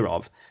vaguely aware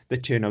of,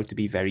 that turn out to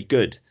be very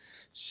good.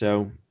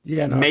 So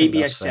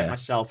maybe I set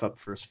myself up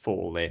for a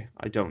fall there.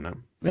 I don't know.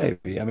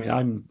 Maybe. I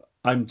mean,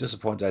 I'm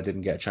disappointed I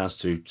didn't get a chance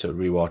to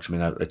rewatch. I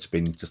mean, it's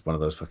been just one of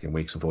those fucking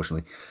weeks,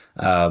 unfortunately.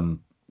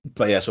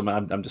 But yeah, so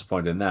I'm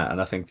disappointed in that,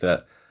 and I think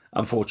that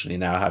unfortunately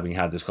now, having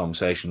had this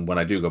conversation, when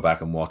I do go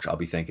back and watch, I'll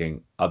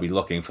be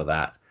looking for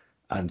that,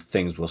 and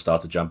things will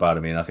start to jump out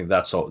at me. And I think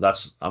that's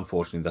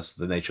unfortunately that's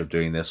the nature of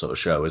doing this sort of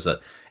show, is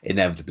that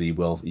inevitably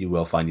you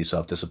will find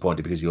yourself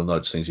disappointed because you'll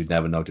notice things you've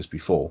never noticed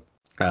before.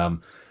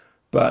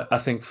 But I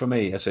think for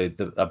me, I say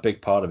a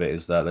big part of it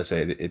is that, let's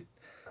say,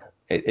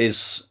 it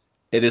is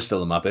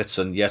still the Muppets,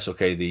 and yes,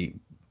 okay, the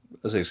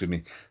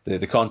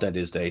content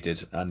is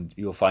dated, and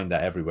you'll find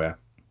that everywhere.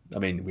 I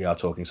mean, we are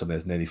talking something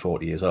that's nearly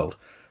 40 years old,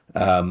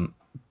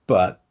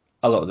 but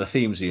a lot of the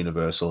themes are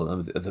universal,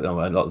 and a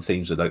lot of the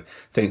themes are like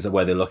things that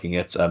where they're looking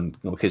at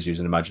kids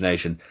using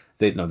imagination.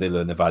 They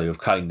learn the value of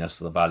kindness,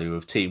 the value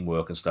of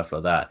teamwork, and stuff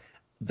like that.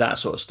 That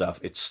sort of stuff,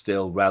 it's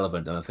still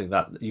relevant, and I think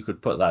that you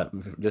could put that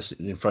just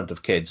in front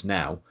of kids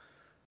now,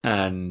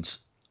 and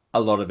a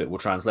lot of it will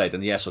translate.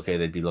 And yes, okay,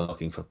 they'd be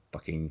looking for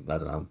fucking, I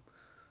don't know,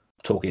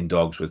 talking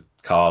dogs with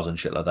cars and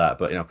shit like that.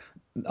 But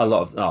a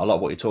lot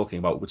of what you're talking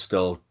about would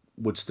still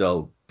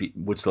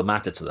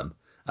matter to them,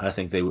 and I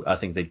think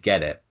they'd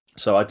get it.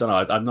 So I don't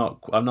know.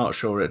 I'm not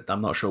sure.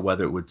 I'm not sure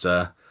whether it would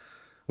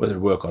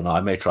work or not.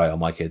 I may try it on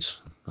my kids.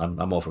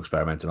 I'm all for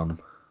experimenting on them.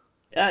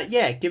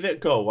 Yeah, give it a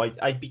go.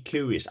 I'd be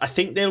curious. I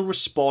think they'll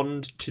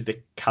respond to the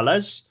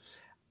colours,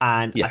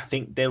 and I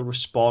think they'll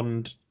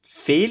respond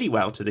fairly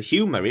well to the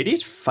humour. It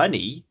is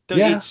funny.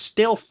 It's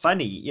still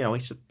funny.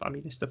 It's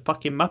the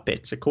fucking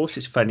Muppets. Of course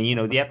it's funny.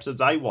 The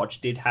episodes I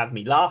watched did have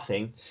me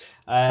laughing.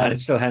 And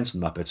it's still Henson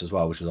Muppets as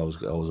well, which is always a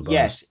bonus.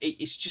 Yes,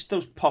 it's just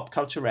those pop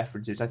culture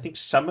references. I think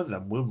some of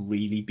them will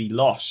really be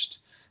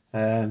lost.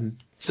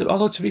 So,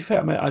 although to be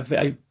fair, I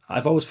mean,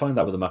 I've always found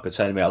that with the Muppets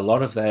anyway, a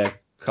lot of their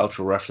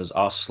cultural references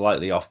are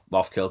slightly off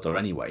kilter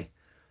anyway.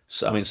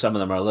 So I mean, some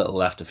of them are a little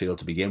left of field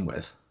to begin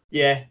with.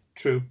 Yeah,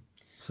 true.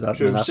 So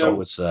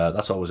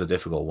that's always a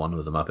difficult one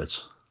with the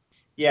Muppets.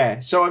 Yeah,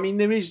 so I mean,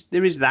 there is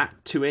that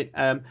to it.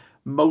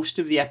 Most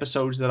of the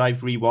episodes that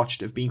I've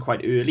rewatched have been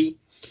quite early,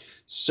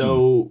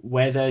 so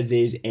whether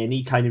there's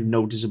any kind of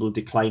noticeable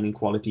decline in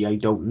quality, I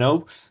don't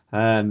know.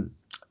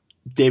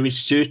 There is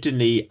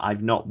certainly,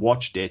 I've not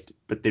watched it,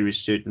 but there is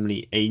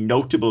certainly a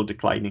notable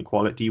decline in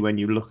quality when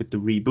you look at the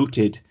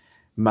rebooted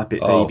Muppet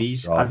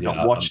Babies. God, I've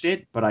not watched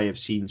it, but I have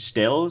seen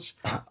stills,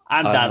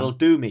 and that'll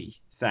do me.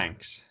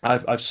 Thanks.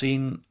 I've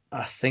seen.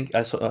 I think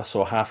I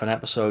saw half an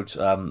episode.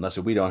 I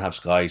said we don't have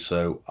Sky,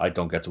 so I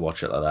don't get to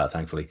watch it like that,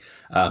 thankfully.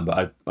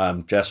 But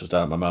Jess was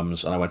down at my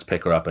mum's, and I went to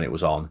pick her up, and it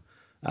was on.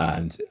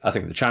 And I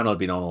think the channel had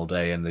been on all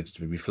day, and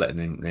they'd be flitting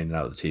in and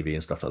out of the TV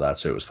and stuff like that,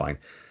 so it was fine.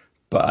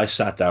 But I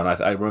sat down.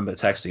 I remember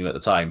texting him at the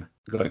time,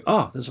 going,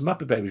 "Oh, there's a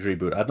Muppet Babies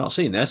reboot. I'd not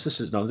seen this. This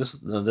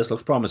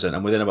looks promising."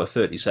 And within about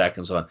 30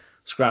 seconds, I went,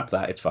 "Scrap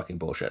that. It's fucking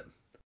bullshit."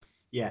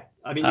 Yeah,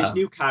 I mean, there's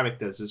new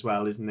characters as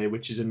well, isn't there?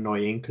 Which is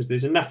annoying because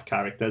there's enough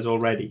characters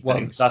already.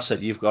 Well, that's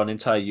it. You've got an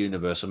entire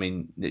universe. I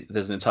mean,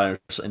 there's an entire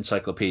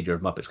encyclopedia of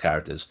Muppets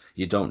characters.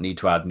 You don't need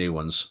to add new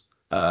ones.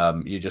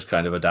 You just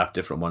kind of adapt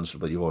different ones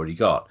that you've already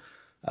got.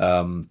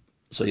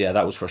 So yeah,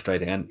 that was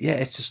frustrating. And yeah,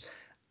 it's just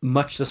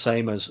much the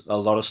same as a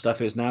lot of stuff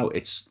is now.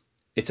 It's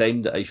it's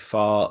aimed at a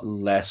far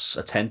less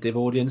attentive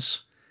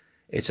audience.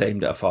 It's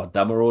aimed at a far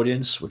dumber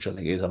audience, which I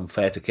think is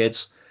unfair to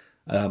kids.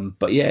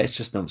 But yeah, it's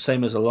just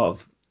same as a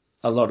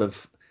lot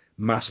of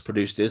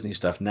mass-produced Disney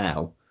stuff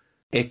now.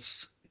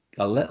 It's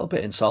a little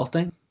bit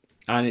insulting,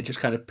 and it just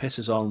kind of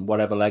pisses on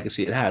whatever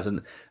legacy it has.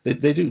 And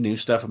they do new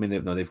stuff. I mean,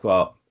 they've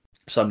got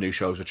some new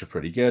shows which are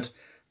pretty good.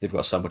 They've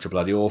got some which are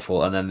bloody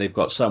awful, and then they've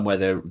got some where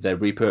they're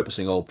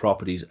repurposing old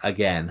properties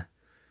again.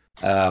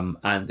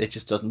 And it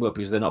just doesn't work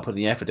because they're not putting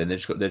the effort in.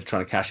 They're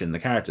trying to cash in the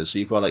characters. So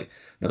you've got like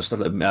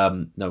stuff like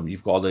no,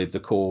 you've got the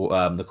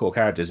core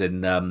characters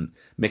in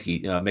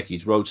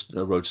Mickey's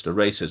Roadster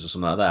Races or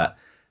something like that.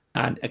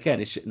 And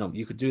again,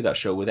 you could do that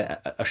show with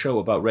a show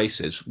about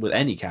races with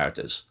any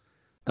characters.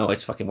 No,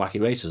 it's fucking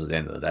wacky races at the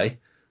end of the day.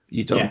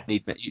 You don't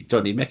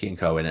need Mickey and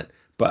Co in it.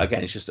 But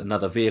again, it's just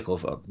another vehicle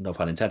for, no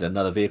pun intended,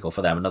 another vehicle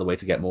for them, another way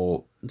to get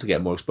more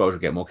exposure,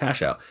 get more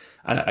cash out.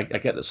 And I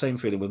get the same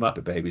feeling with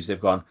Muppet Babies. They've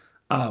gone,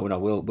 oh no,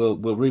 we'll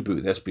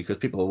reboot this because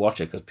people will watch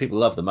it because people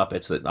love the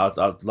Muppets. That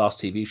our last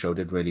TV show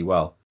did really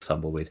well,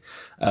 Tumbleweed.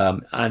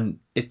 And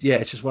it's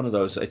just one of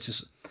those.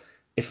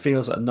 It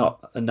feels like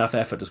not enough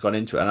effort has gone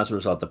into it, and as a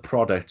result, the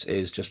product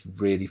is just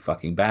really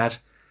fucking bad.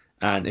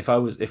 And if I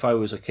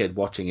was a kid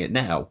watching it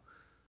now,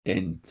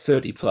 in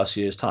 30 plus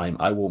years' time,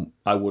 I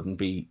wouldn't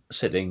be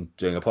sitting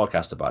doing a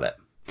podcast about it.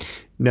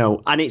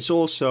 No, and it's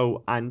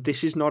also, and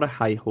this is not a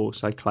high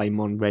horse I climb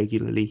on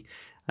regularly.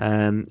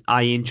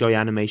 I enjoy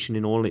animation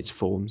in all its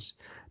forms,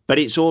 but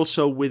it's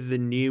also with the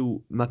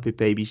new Muppet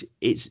Babies,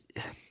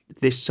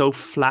 they're so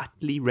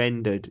flatly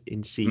rendered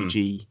in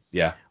CG.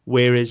 Yeah.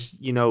 Whereas,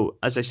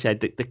 as I said,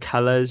 the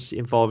colors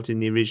involved in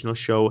the original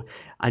show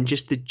and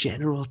just the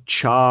general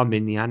charm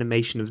in the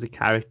animation of the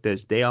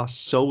characters, they are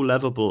so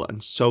lovable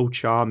and so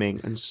charming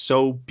and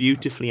so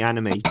beautifully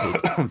animated.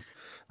 And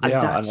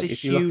that's a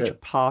huge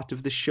part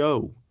of the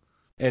show.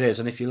 It is.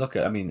 And if you look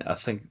at, I mean, I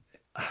think,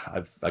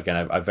 I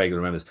vaguely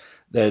remember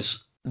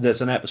this.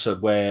 There's an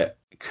episode where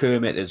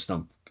Kermit is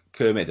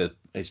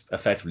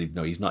effectively,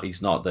 no, he's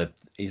not the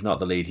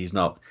lead. He's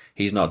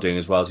not doing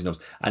as well as he knows.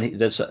 And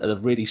there's a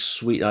really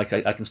sweet. I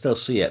can still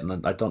see it,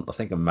 and I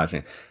think I'm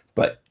imagining it.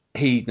 But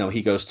he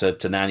goes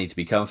to Nanny to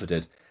be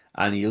comforted,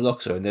 and he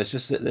looks at her, and there's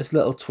just this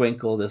little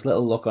twinkle, this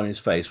little look on his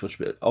face, which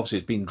obviously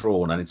has been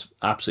drawn, and it's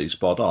absolutely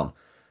spot on.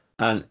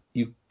 And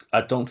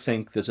I don't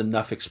think there's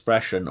enough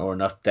expression or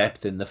enough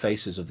depth in the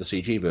faces of the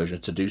CG version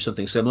to do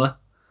something similar.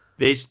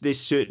 There's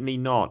certainly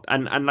not.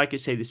 And like I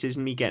say, this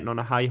isn't me getting on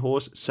a high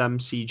horse. Some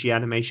CG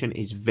animation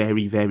is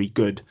very, very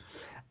good.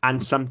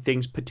 And some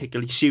things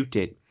particularly suit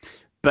it.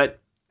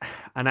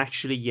 And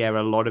actually, a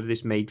lot of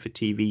this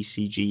made-for-TV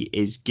CG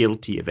is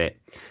guilty of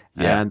it.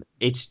 Yeah.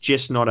 It's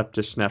just not up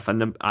to snuff.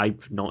 And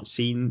I've not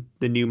seen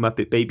the new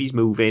Muppet Babies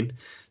moving,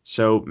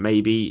 so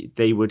maybe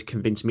they would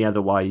convince me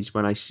otherwise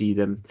when I see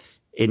them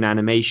in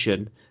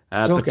animation.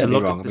 But to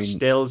look at the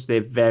stills, they're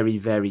very,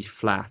 very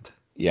flat.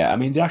 Yeah, I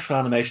mean the actual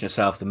animation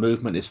itself, the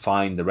movement is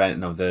fine.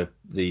 The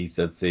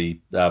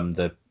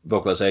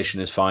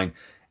vocalization is fine.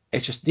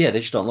 It's just they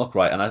just don't look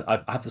right. And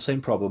I have the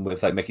same problem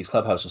with like Mickey's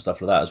Clubhouse and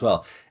stuff like that as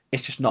well.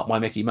 It's just not my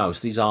Mickey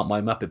Mouse. These aren't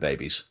my Muppet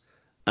Babies,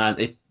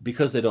 and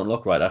because they don't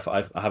look right,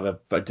 I have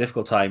a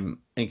difficult time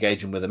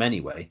engaging with them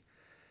anyway.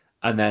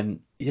 And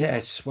then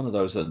it's just one of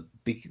those that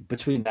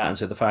between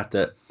that and the fact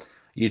that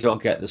you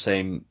don't get the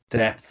same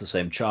depth, the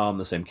same charm,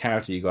 the same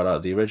character you got out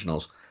of the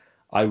originals,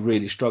 I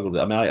really struggled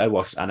with it. I mean, I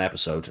watched an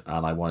episode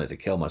and I wanted to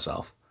kill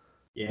myself.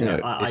 Yeah,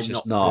 I'm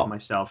not put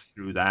myself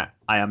through that.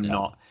 I am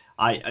not.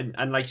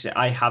 And like I said,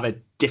 I have a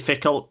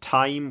difficult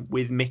time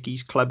with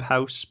Mickey's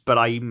Clubhouse, but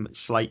I'm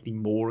slightly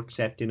more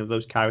accepting of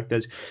those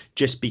characters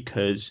just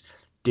because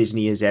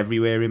Disney is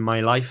everywhere in my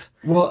life.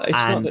 Well, it's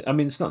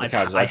not the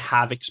characters. I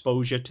have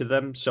exposure to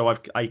them, so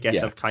I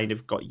guess I've kind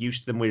of got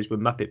used to them. Whereas with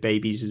Muppet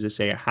Babies, as I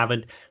say, I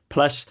haven't.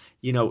 Plus,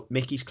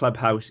 Mickey's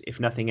Clubhouse, if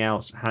nothing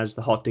else, has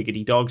the Hot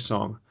Diggity Dog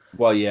song.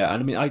 Well, yeah,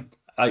 and I mean, I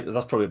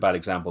that's probably a bad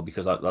example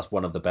because that's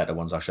one of the better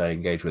ones actually I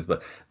engage with.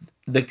 But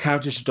the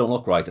characters just don't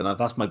look right, and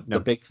that's the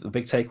big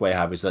takeaway I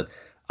have is that.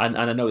 And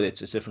I know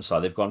it's a different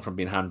style. They've gone from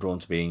being hand drawn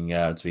to being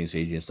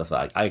CG and stuff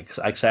like that.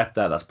 I accept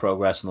that. That's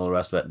progress and all the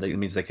rest of it. It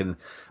means they can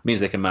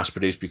mass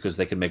produce because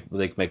they can make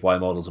Y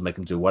models and make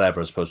them do whatever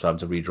as opposed to having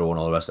to redraw and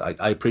all the rest.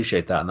 I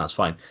appreciate that, and that's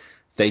fine.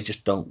 They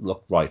just don't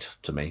look right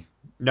to me.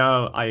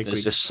 No, I agree.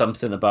 There's just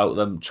something about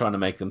them trying to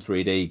make them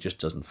 3D just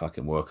doesn't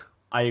fucking work.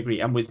 I agree.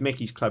 And with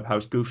Mickey's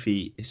Clubhouse,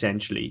 Goofy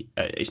especially,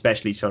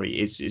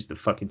 is the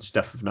fucking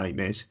stuff of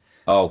nightmares.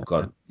 Oh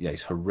god, yeah,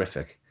 he's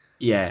horrific.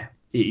 Yeah,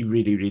 it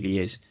really, really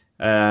is.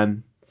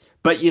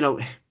 But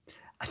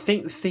I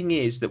think the thing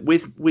is that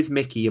with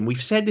Mickey, and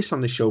we've said this on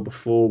the show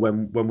before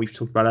when we've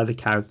talked about other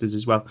characters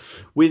as well.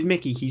 With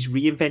Mickey, he's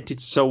reinvented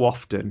so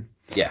often,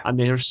 and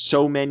there are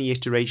so many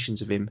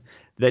iterations of him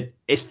that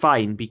it's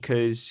fine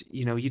because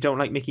you don't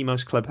like Mickey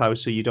Mouse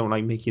Clubhouse, or you don't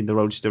like Mickey and the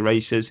Roadster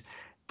Racers.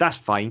 That's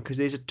fine because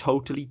there's a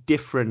totally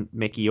different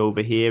Mickey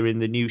over here in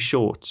the new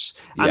shorts,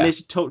 and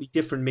there's a totally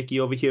different Mickey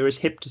over here as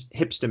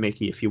hipster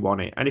Mickey if you want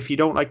it. And if you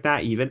don't like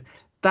that, even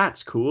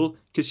that's cool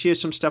because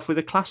here's some stuff with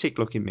a classic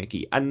looking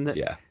Mickey, and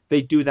Yeah.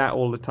 they do that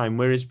all the time.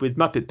 Whereas with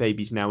Muppet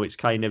Babies now, it's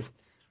kind of,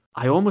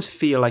 I almost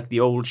feel like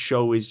the old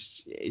show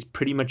is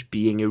pretty much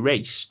being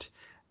erased.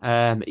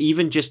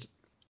 Even just,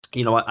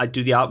 I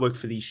do the artwork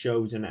for these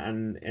shows,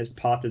 and as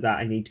part of that,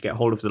 I need to get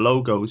hold of the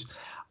logos.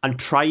 And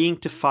trying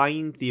to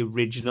find the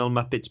original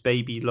Muppets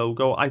Baby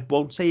logo, I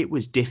won't say it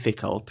was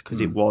difficult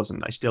because it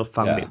wasn't. I still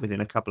found Yeah. it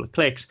within a couple of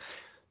clicks.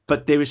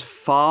 But there is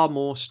far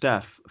more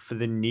stuff for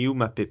the new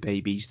Muppet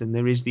Babies than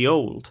there is the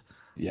old.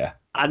 Yeah.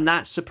 And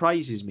that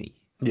surprises me.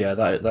 Yeah,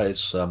 that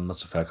is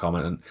that's a fair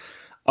comment, and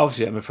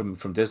obviously, I mean,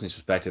 from Disney's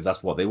perspective,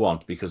 that's what they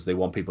want because they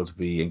want people to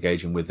be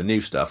engaging with the new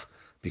stuff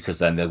because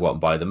then they'll go out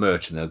and buy the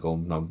merch and they'll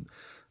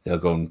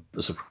go and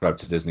subscribe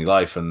to Disney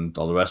Life and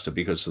all the rest of it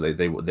because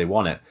they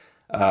want it.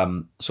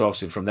 So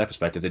obviously, from their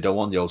perspective, they don't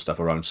want the old stuff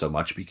around so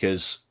much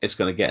because it's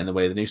going to get in the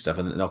way of the new stuff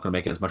and they're not going to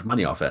make as much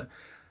money off it.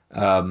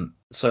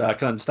 So I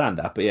can understand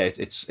that, but yeah,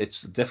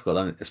 it's difficult,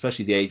 and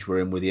especially the age we're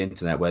in with the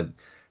internet, where,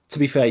 to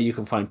be fair, you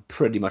can find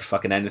pretty much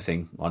fucking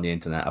anything on the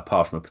internet,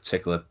 apart from a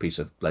particular piece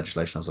of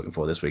legislation I was looking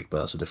for this week, but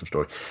that's a different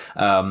story.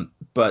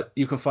 But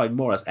you can find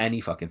more or less any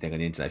fucking thing on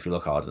the internet if you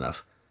look hard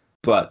enough.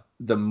 But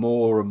the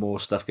more and more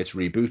stuff gets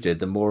rebooted,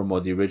 the more and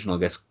more the original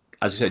gets,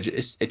 as you said,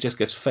 it just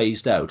gets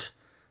phased out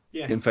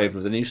in favor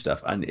of the new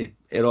stuff, and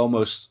it's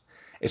almost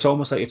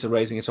like it's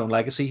erasing its own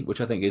legacy,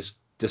 which I think is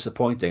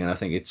disappointing, and I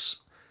think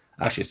it's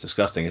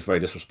disgusting. It's very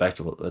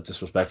disrespectful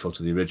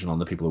to the original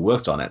and the people who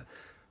worked on it.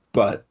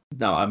 But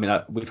no, I mean,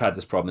 we've had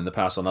this problem in the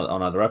past on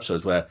other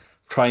episodes where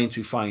trying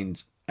to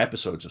find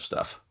episodes of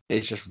stuff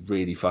is just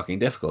really fucking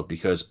difficult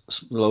because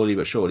slowly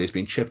but surely it's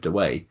been chipped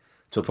away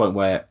to a point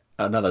where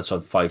another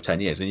sort of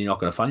 5-10 years and you're not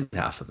going to find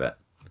half of it.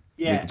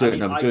 Yeah,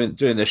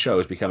 doing this show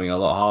is becoming a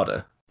lot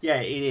harder.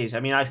 Yeah, it is. I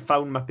mean, I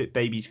found Muppet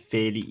Babies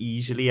fairly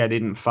easily. I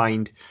didn't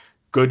find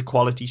good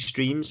quality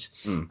streams,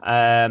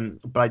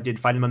 but I did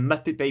find them. And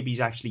Muppet Babies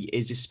actually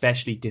is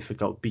especially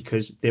difficult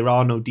because there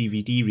are no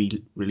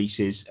DVD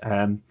releases,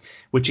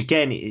 which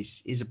again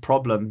is a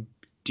problem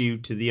due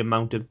to the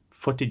amount of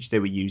footage they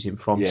were using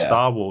from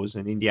Star Wars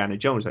and Indiana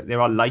Jones. Like, there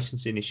are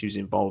licensing issues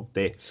involved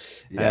there.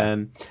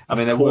 Yeah. I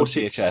mean, there were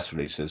VHS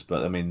releases,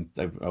 but I mean,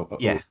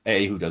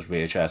 who does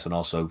VHS, and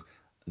also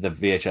the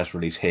VHS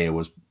release here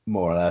was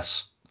more or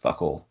less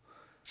fuck all.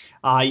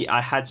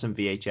 I had some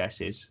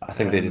VHSs. I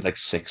think they did like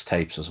 6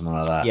 tapes or something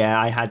like that. Yeah,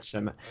 I had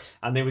some,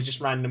 and they were just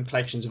random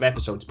collections of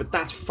episodes. But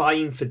that's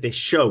fine for this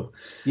show.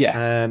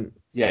 Yeah,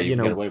 you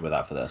can get away with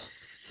that for this.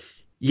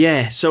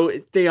 Yeah, so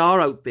they are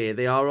out there.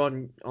 They are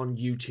on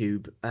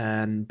YouTube,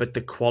 but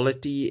the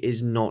quality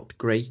is not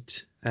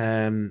great.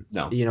 No,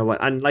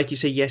 and like you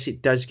say, yes,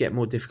 it does get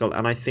more difficult.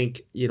 And I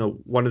think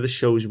one of the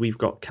shows we've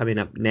got coming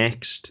up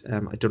next.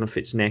 I don't know if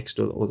it's next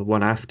or the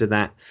one after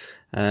that.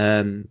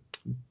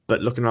 But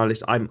looking at our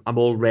list, I'm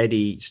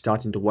already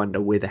starting to wonder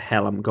where the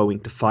hell I'm going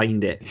to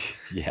find it.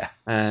 Yeah.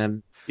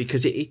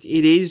 Because it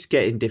is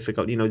getting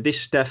difficult. This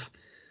stuff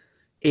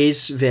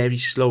is very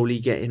slowly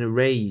getting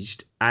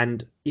erased,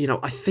 and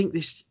I think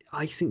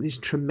there's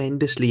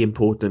tremendously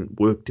important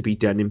work to be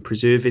done in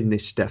preserving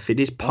this stuff. It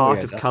is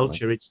part of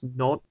culture. It's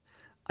not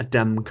a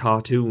dumb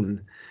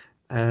cartoon.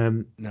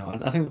 No,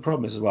 and I think the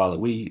problem is as well that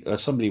we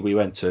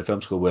went to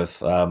film school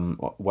with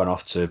went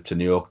off to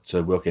New York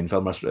to work in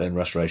film in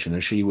restoration,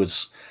 and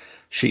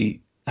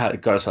she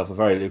had got herself a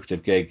very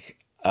lucrative gig.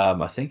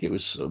 I think it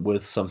was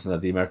with something at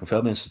the American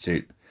Film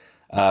Institute,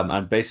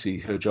 and basically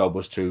her job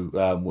was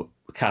to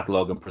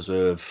catalog and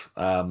preserve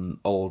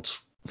old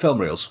film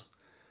reels.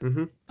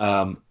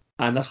 Mm-hmm.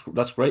 And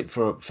that's great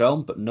for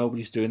film, but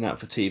nobody's doing that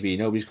for TV.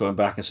 Nobody's going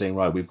back and saying,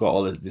 right, we've got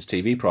all this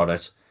TV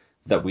product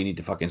that we need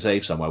to fucking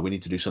save somewhere. We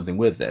need to do something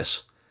with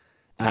this.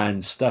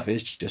 And stuff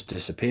is just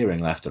disappearing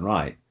left and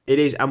right. It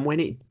is. And when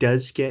it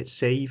does get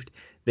saved,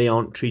 they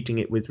aren't treating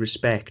it with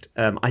respect.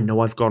 I know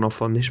I've gone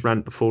off on this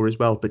rant before as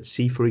well, but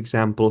see, for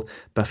example,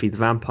 Buffy the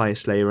Vampire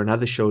Slayer and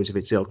other shows of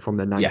its ilk from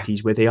the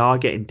 90s where they are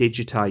getting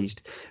digitized,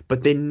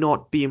 but they're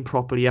not being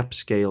properly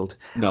upscaled.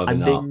 No, they're and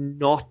not. They're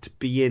not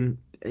being...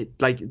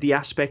 like the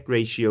aspect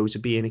ratios are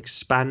being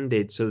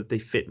expanded so that they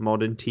fit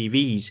modern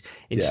TVs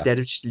instead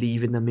of just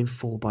leaving them in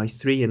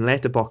 4:3 and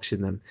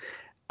letterboxing them.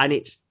 And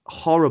it's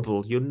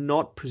horrible. You're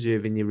not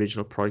preserving the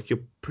original product. You're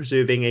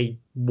preserving a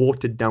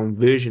watered down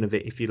version of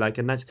it, if you like.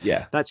 And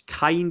that's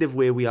kind of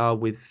where we are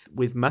with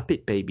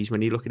Muppet Babies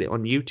when you look at it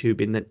on YouTube,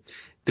 in that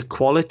the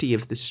quality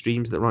of the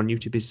streams that are on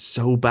YouTube is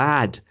so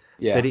bad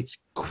that it's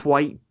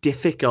quite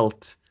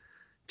difficult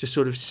to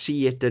sort of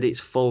see it at its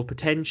full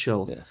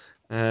potential.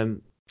 Yeah.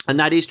 And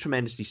that is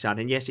tremendously sad.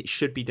 And yes, it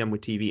should be done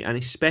with TV, and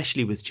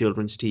especially with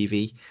children's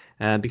TV,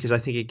 because I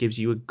think it gives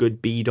you a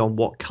good bead on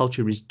what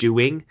culture is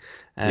doing.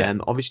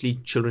 Obviously,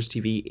 children's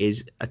TV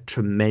is a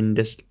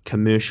tremendous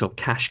commercial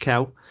cash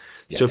cow.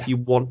 So if you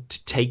want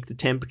to take the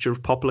temperature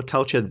of popular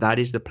culture, that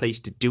is the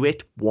place to do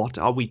it. What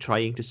are we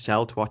trying to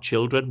sell to our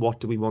children? What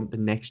do we want the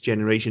next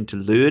generation to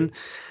learn?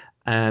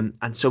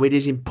 And so it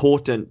is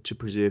important to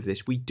preserve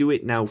this. We do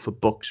it now for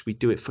books, we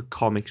do it for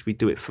comics, we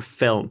do it for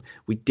film,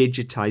 we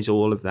digitize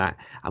all of that,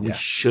 and we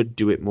should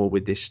do it more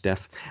with this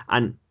stuff.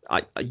 And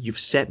you've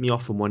set me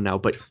off on one now,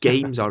 but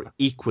games are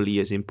equally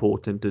as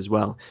important as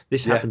well.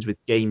 This Yeah. happens with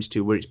games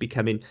too, where it's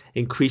becoming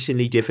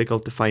increasingly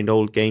difficult to find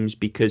old games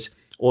because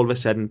all of a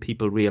sudden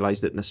people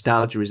realize that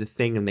nostalgia is a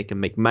thing and they can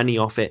make money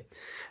off it.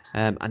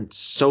 And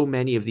so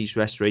many of these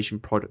restoration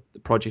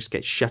projects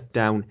get shut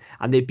down,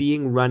 and they're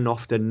being run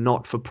often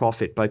not for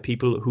profit by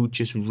people who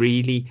just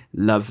really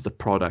love the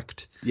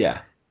product.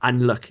 Yeah.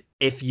 And look,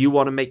 if you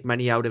want to make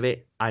money out of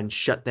it and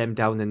shut them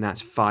down, then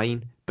that's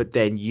fine. But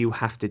then you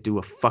have to do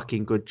a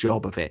fucking good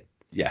job of it.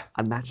 Yeah.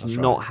 And that's That's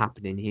not right.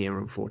 happening here,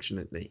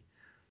 unfortunately.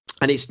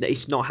 And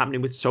it's not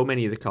happening with so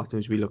many of the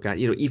cartoons we look at.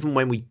 You know, even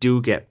when we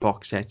do get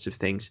box sets of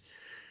things,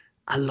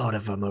 a lot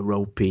of them are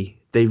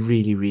ropey. They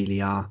really,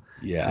 really are.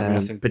 Yeah. I mean, I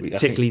think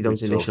particularly we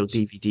those initial talked-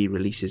 DVD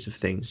releases of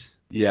things.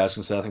 Yeah, I was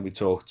gonna say I think we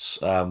talked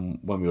when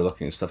we were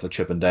looking at stuff like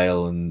Chip and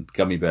Dale and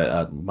Gummy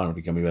Bear, might not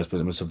be Gummy Bears, but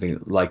it was something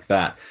like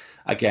that.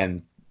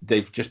 Again,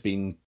 they've just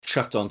been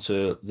chucked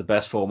onto the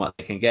best format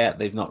they can get.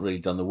 They've not really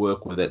done the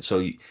work with it, so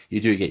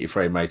you do get your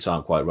frame rates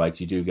aren't quite right.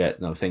 You do get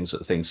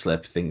things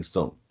slip, things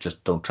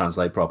don't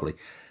translate properly.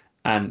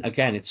 And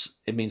again, it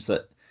means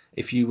that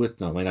if you would,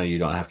 no, I know you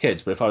don't have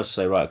kids, but if I was to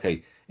say, right,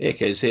 okay, here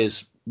kids,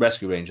 here's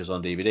Rescue Rangers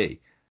on DVD,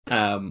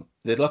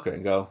 they'd look at it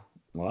and go,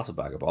 well, that's a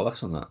bag of bollocks,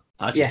 isn't it?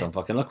 I just don't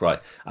fucking look right.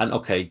 And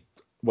okay,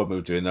 when we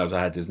were doing those, I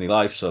had Disney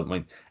Life, so I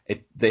mean,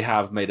 they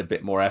have made a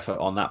bit more effort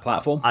on that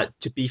platform.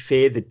 To be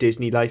fair, the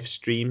Disney Life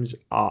streams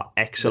are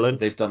excellent.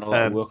 They've done a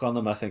lot of work on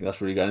them. I think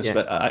that's really good.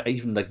 But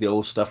even like the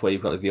old stuff where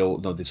you've got like the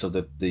old,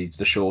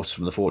 the shorts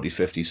from the 40s,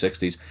 50s,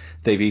 60s,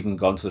 they've even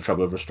gone to the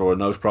trouble of restoring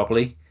those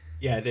properly.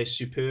 Yeah, they're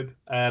superb.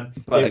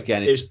 But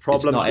again, there's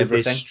problems not with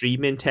everything. this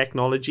streaming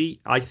technology,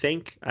 I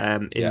think,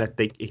 that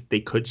they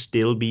could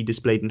still be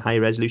displayed in high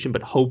resolution,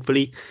 but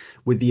hopefully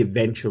with the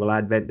eventual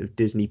advent of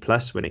Disney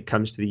Plus when it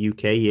comes to the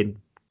UK in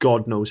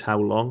God knows how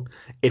long,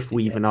 if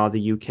we even are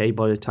the UK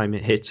by the time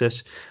it hits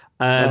us,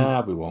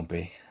 we won't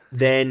be.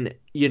 then,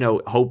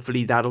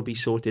 hopefully that'll be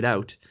sorted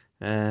out.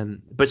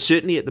 But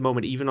certainly at the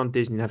moment, even on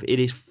Disney Life, it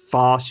is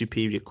far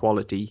superior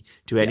quality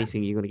to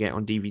anything you're going to get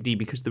on DVD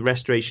because the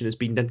restoration has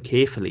been done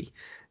carefully.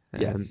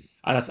 And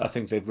I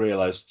think they've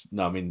realised.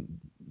 No, I mean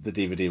the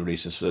DVD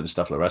releases for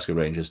stuff like Rescue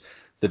Rangers.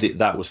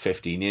 That was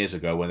 15 years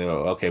ago when they were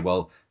okay.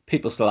 Well,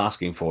 people are still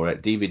asking for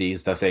it. DVD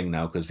is the thing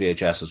now because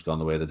VHS has gone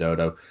the way of the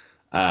dodo.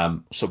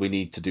 So we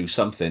need to do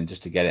something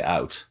just to get it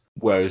out.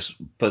 Whereas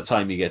by the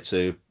time you get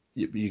to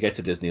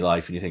Disney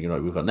Life and you're thinking,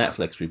 right, we've got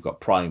Netflix, we've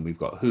got Prime, we've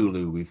got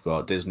Hulu, we've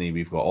got Disney,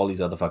 we've got all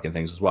these other fucking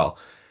things as well.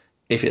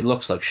 If it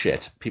looks like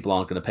shit, people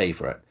aren't going to pay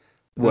for it.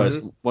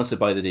 Whereas once they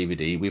buy the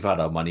DVD, we've had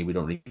our money, we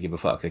don't really give a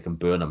fuck. They can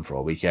burn them for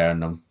all we care,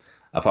 and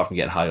apart from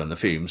getting high on the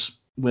fumes,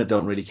 we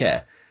don't really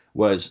care.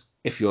 Whereas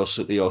if your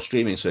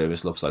streaming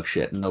service looks like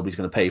shit, nobody's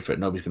going to pay for it,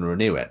 nobody's going to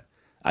renew it,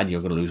 and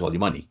you're going to lose all your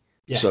money.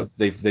 Yeah. So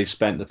they've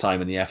spent the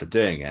time and the effort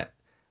doing it.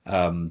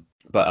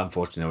 But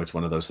unfortunately, it's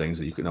one of those things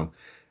that you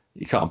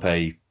can't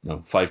pay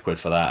 £5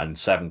 for that and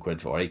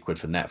 £7 or £8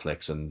 for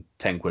Netflix and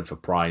 £10 for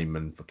Prime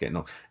and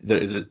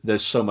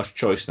there's so much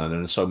choice now.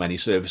 There's so many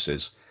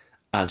services,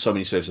 and so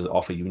many services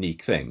offer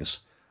unique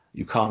things.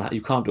 You can't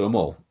do them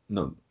all.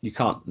 No, you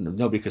can't.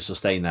 Nobody can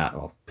sustain that.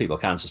 Well, people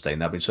can sustain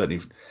that, but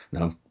certainly,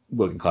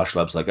 working class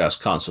clubs like us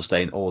can't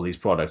sustain all these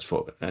products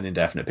for an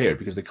indefinite period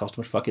because they cost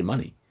too much fucking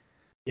money.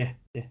 Yeah.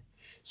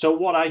 So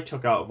what I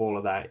took out of all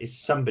of that is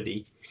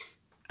somebody.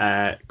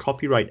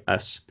 Copyright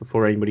us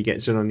before anybody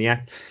gets in on the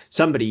act.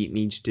 Somebody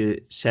needs to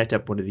set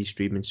up one of these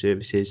streaming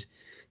services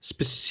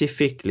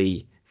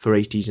specifically for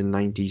 80s and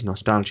 90s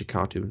nostalgia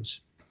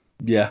cartoons.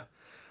 Yeah.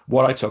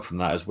 What I took from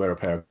that is we're a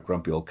pair of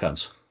grumpy old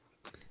cunts.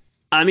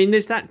 I mean,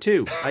 there's that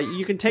too.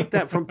 You can take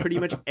that from pretty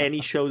much any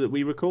show that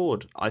we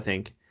record, I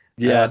think.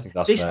 Yeah, I think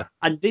that's fair.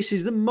 And this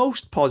is the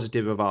most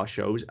positive of our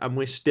shows, and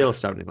we're still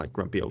sounding like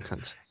grumpy old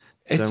cunts.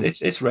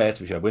 It's rare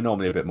to be sure. We're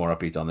normally a bit more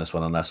upbeat on this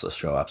one, unless the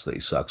show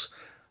absolutely sucks.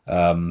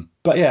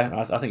 But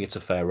yeah, I think it's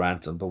a fair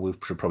rant, but we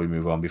should probably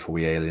move on before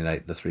we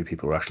alienate the three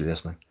people who are actually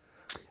listening.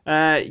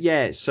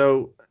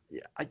 So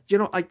I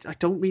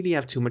don't really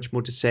have too much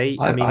more to say.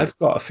 I've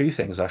got a few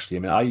things actually.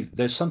 I mean,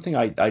 there's something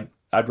I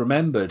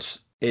remembered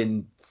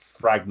in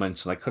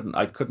fragments and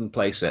I couldn't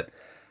place it.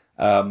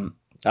 And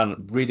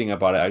reading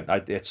about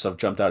it, it sort of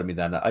jumped out at me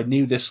then. I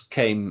knew this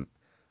came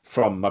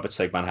from Muppet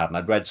Take Manhattan.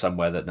 I'd read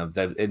somewhere that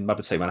in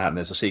Muppet Take Manhattan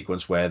there's a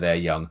sequence where they're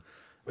young.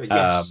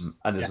 Yes.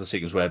 And there's the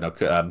sequence where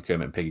Kermit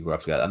and Piggy grow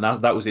up together, and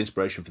that was the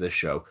inspiration for this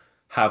show.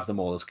 Have them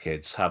all as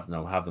kids, have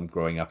them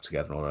growing up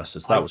together, and all the rest. So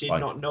that was fine. I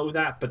did not know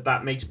that, but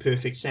that makes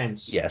perfect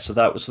sense. Yeah, so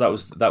that was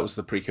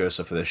the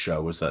precursor for this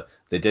show, was that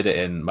they did it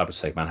in Muppet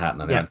Take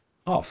Manhattan, and they went,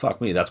 oh fuck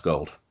me, that's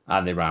gold,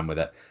 and they ran with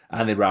it,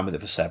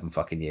 for 7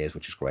 fucking years,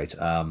 which is great.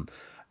 I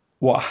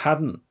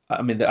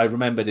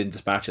remembered in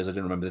dispatches, I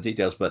didn't remember the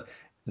details, but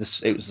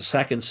it was the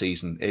second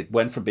season. It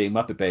went from being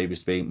Muppet Babies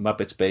to being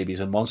Muppets,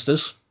 Babies, and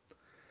Monsters.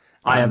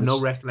 I have no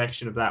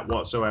recollection of that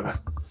whatsoever.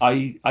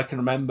 I can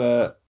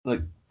remember I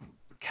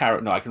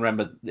can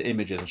remember the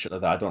images and shit like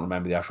that. I don't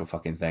remember the actual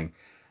fucking thing.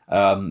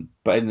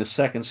 But in the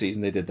second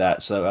season they did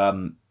that.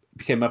 So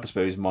became Muppet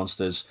Babies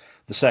Monsters.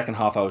 The second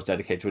half I was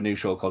dedicated to a new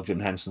show called Jim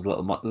Henson's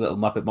Little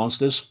Muppet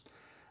Monsters,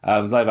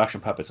 live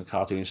action puppets and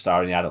cartoons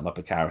starring the adult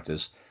Muppet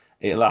characters.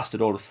 It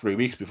lasted all of 3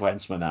 weeks before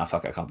Henson went, "Nah,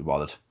 fuck, I can't be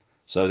bothered."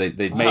 So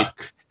they'd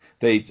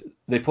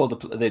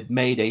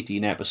made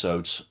 18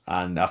 episodes,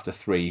 and after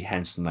 3,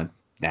 Henson went,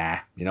 "Nah,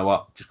 you know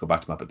what? Just go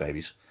back to Muppet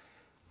Babies."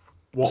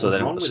 What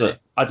was wrong with it?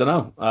 I don't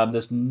know.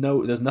 There's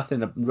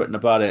nothing written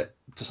about it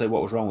to say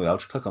what was wrong with it. I'll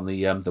just click on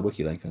the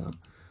wiki link. Hang on.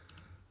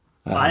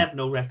 I have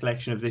no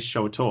recollection of this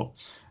show at all.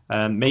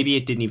 Maybe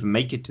it didn't even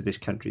make it to this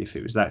country if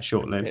it was that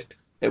short lived.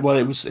 It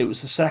was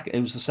the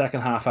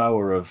second half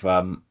hour of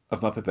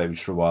Muppet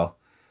Babies for a while.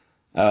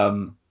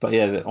 But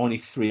yeah, only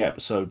 3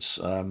 episodes.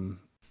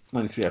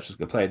 Only 3 episodes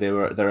got played. There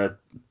you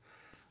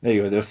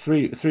go. There are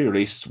three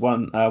released.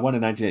 One in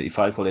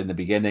 1985 called In the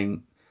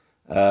Beginning.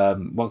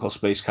 One called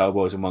Space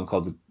Cowboys and one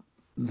called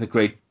The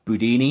Great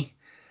Boudini.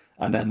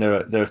 And then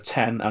there are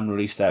 10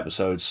 unreleased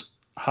episodes: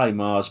 High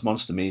Mars,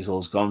 Monster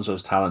Measles,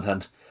 Gonzo's Talent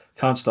Hunt,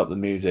 Can't Stop the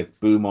Music,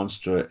 Boo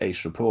Monster,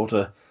 Ace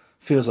Reporter,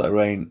 Feels Like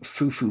Rain,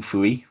 Foo Foo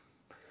Fooey.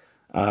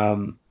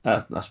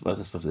 That's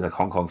supposed to be like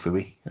Hong Kong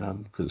Fooey,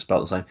 because it's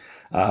spelled the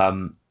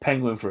same.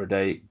 Penguin for a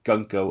Day,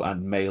 Gunko,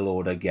 and Mail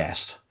Order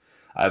Guest.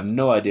 I have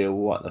no idea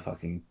what the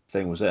fucking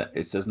thing was.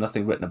 There's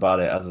nothing written about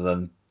it other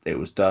than it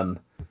was done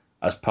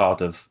as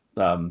part of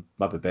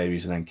Muppet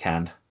Babies and then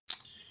canned.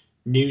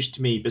 News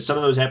to me, but some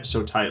of those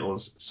episode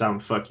titles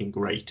sound fucking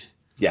great.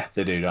 Yeah,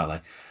 they do, don't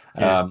they?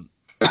 Yeah.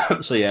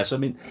 So I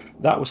mean,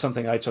 that was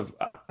something I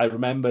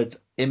remembered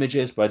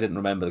images, but I didn't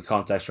remember the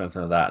context or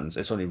anything like that. And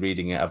it's only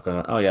reading it I've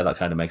gone, oh yeah, that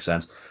kind of makes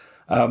sense.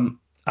 I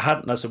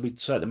hadn't, as we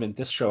said, I mean,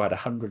 this show had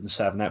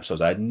 107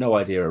 episodes. I had no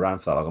idea it ran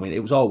for that long. I mean,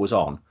 it was always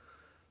on,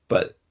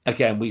 but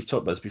again, we've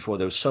talked about this before.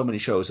 There were so many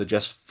shows that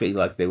just feel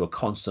like they were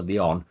constantly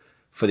on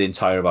for the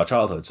entire of our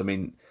childhoods. I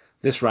mean,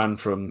 this ran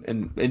from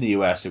in the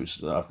US. It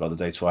was, I've got the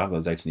dates, so I haven't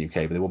got the dates in the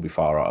UK, but they won't be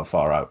far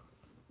out.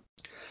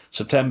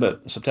 September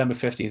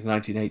 15th,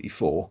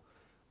 1984,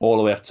 all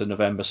the way up to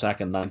November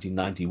 2nd,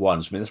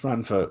 1991. So I mean, this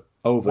ran for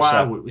over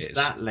 7 years. Wow, it was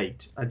that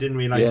late. I didn't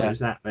realise it was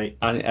that late.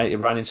 And it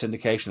ran in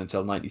syndication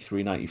until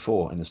 93,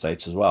 94 in the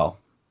States as well.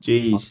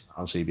 Jeez.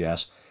 On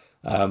CBS.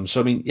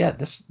 So I mean, yeah,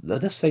 this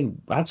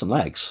thing had some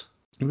legs.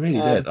 It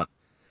really did.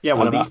 Yeah,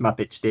 well, these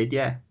Muppets did,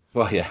 yeah.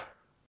 Well, yeah.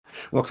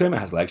 Well, Kermit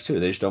has legs too.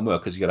 They just don't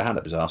work because you got a hand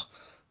up his ass.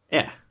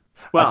 Yeah.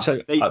 Well,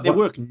 they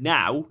work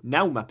now.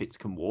 Now Muppets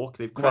can walk.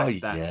 They've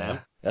cracked that now.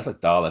 That's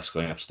like Daleks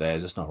going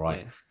upstairs. It's not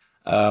right.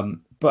 Yeah.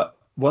 But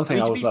one thing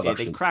I always love,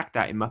 they cracked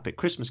that in Muppet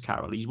Christmas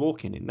Carol. He's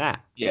walking in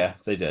that. Yeah,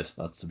 they did.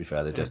 That's, to be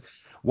fair, they did.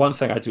 One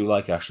thing I do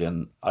like, actually,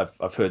 and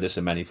I've heard this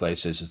in many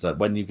places, is that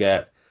when you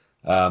get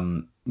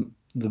the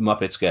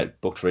Muppets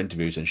get booked for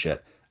interviews and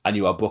shit, and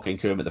you are booking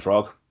Kermit the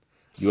Frog,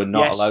 you are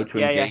not allowed to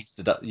engage.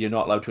 You're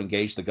not allowed to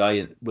engage the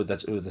guy with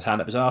his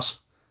hand up his ass.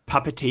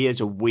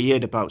 Puppeteers are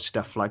weird about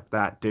stuff like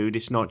that, dude.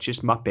 It's not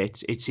just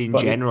Muppets. It's in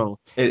general.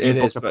 It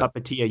you is, book a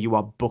puppeteer, you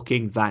are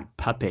booking that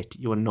puppet.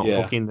 You are not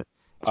booking.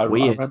 I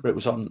weird. remember it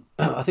was on.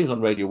 I think it was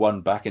on Radio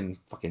 1 back in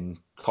fucking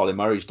Colin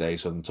Murray's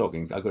days. So I'm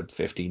talking a good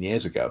 15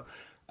 years ago.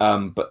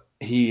 But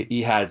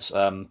he had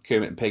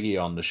Kermit and Piggy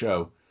on the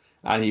show,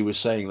 and he was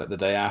saying that the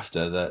day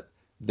after that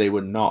they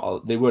weren't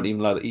even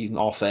allowed, even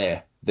off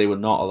air, they were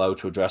not allowed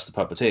to address the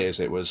puppeteers.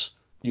 It was,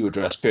 you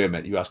address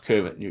Kermit, you ask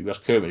Kermit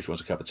if he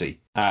wants a cup of tea,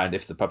 and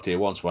if the puppeteer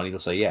wants one, he'll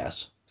say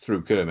yes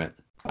through Kermit,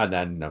 and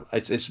then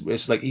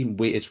it's like even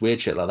weird, it's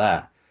weird shit like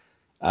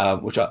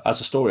that, which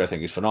as a story I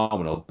think is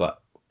phenomenal,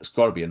 but it's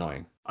got to be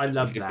annoying. I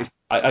love that.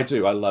 I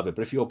do, I love it.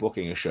 But if you're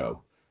booking a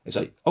show, it's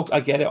like, oh, I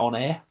get it on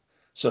air.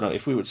 So no,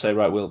 if we would say,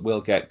 right,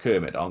 we'll get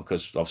Kermit on,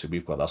 because obviously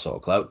we've got that sort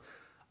of clout.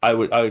 I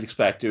would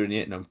expect during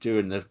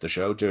the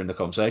show, during the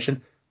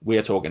conversation, we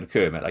are talking to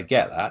Kermit. I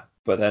get that.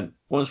 But then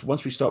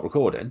once we start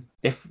recording,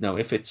 if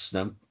it's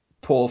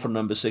Paul from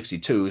number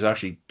 62 who's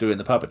actually doing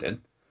the puppeting,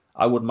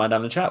 I wouldn't mind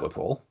having a chat with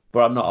Paul, but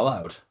I'm not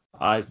allowed.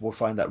 I will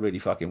find that really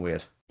fucking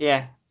weird.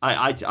 Yeah,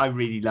 I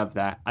really love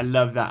that. I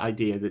love that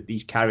idea that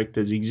these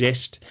characters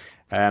exist.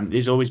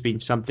 There's always been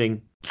something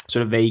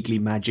sort of vaguely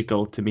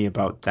magical to me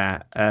about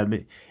that.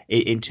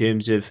 In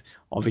terms of,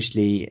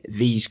 obviously,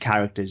 these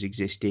characters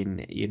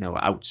existing,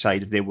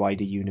 outside of their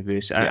wider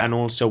universe, and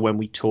also when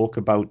we talk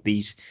about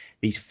these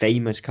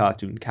famous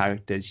cartoon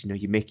characters,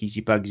 your Mickeys,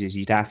 your Bugsies,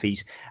 your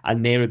Daffies,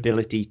 and their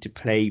ability to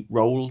play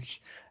roles.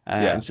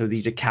 And so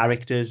these are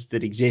characters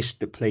that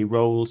exist that play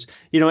roles,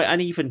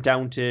 and even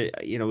down to,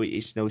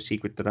 it's no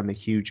secret that I'm a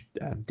huge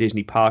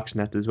Disney parks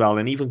nut as well.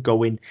 And even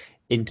going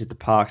into the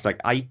parks, like,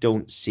 I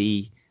don't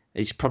see,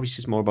 it's probably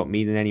just more about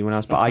me than anyone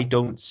else, but I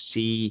don't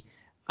see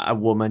a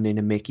woman in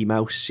a Mickey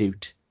Mouse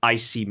suit. I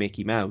see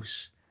Mickey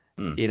Mouse.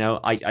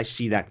 I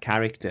see that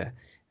character.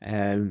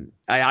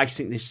 I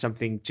think there's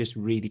something just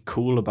really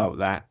cool about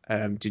that,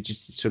 to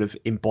just sort of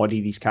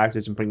embody these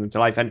characters and bring them to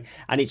life. And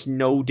it's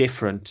no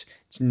different.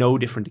 It's no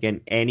different again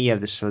any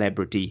other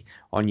celebrity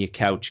on your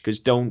couch. Because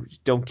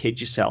don't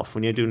kid yourself,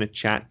 when you're doing a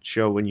chat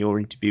show and you're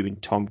interviewing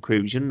Tom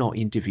Cruise, you're not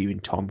interviewing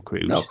Tom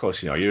Cruise. No, of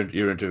course, you're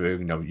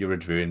interviewing, you're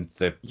interviewing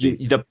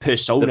The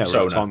persona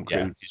persona, of Tom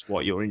yeah. Cruise is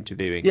what you're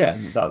interviewing. Yeah,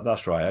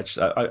 that's right.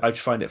 I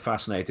just find it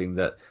fascinating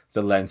that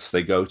the lengths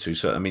they go to.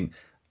 So I mean,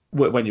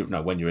 when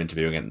you're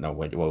interviewing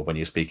it, when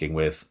you're speaking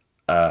with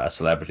a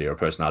celebrity or a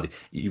personality,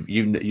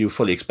 you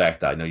fully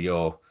expect that.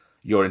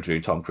 You're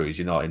interviewing Tom Cruise.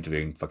 You're not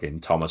interviewing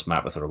fucking Thomas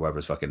Mapother or whatever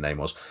his fucking name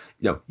was.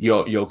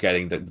 You're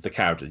getting the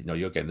character.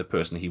 You're getting the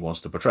person he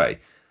wants to portray.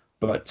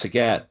 But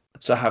to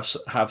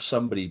have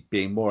somebody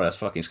being more or less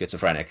fucking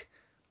schizophrenic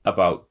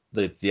about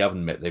the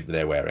oven mitt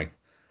they're wearing,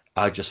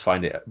 I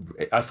find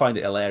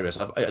it hilarious.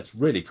 It's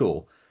really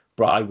cool,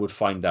 but I would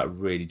find that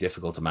really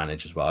difficult to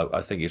manage as well.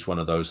 I think it's one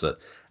of those that,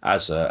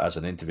 as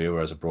an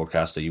interviewer, as a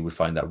broadcaster, you would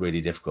find that really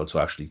difficult to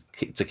actually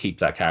keep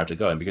that character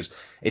going, because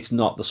it's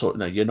not the sort.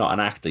 No, you're not an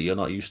actor. You're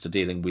not used to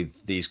dealing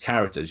with these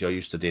characters. You're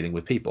used to dealing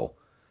with people,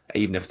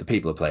 even if the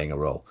people are playing a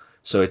role.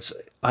 So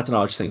I don't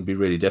know. I just think it'd be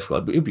really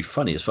difficult. It'd be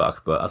funny as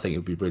fuck, but I think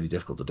it'd be really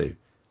difficult to do.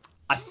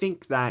 I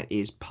think that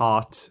is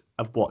part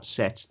of what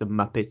sets the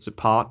Muppets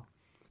apart,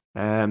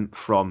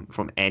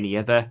 from any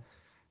other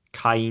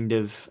kind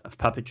of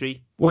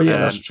puppetry. Well, yeah,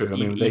 that's true. I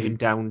mean, even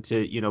down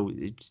to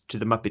to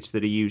the Muppets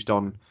that are used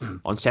on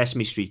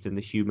Sesame Street and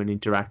the human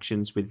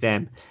interactions with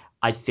them.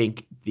 I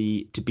think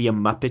to be a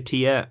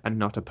Muppeteer and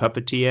not a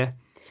puppeteer,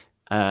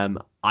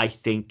 I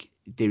think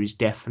there is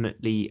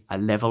definitely a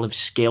level of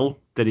skill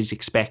that is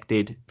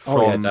expected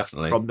from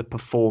the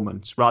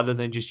performance, rather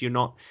than just you're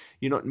not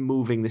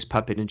moving this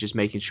puppet and just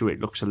making sure it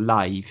looks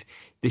alive.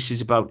 This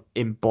is about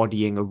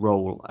embodying a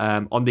role.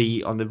 On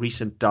the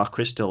recent Dark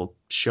Crystal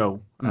show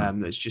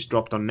that's just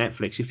dropped on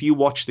Netflix, if you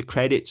watch the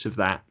credits of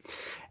that,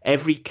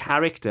 every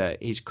character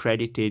is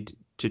credited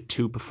to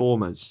two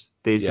performers.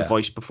 There's the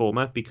voice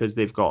performer, because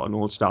they've got an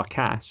all-star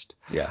cast,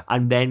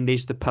 and then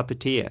there's the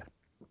puppeteer.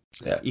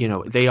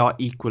 Yeah. They are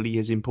equally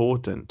as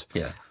important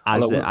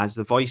as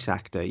the voice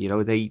actor.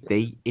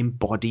 They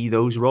embody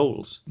those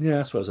roles. Yeah,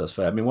 I suppose that's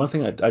fair. I mean, one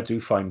thing I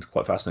do find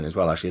quite fascinating as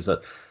well, actually, is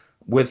that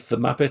with the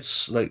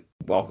Muppets,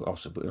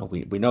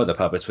 obviously, we know they're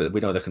puppets, we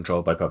know they're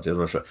controlled by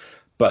puppeteers,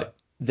 but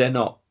they're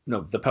not.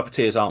 No, the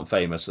puppeteers aren't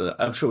famous.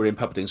 I'm sure in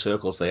puppeting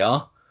circles they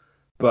are,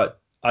 but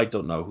I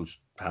don't know whose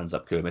hands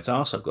up Kermit's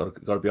arse. I've got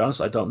to be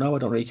honest. I don't know. I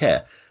don't really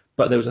care.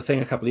 But there was a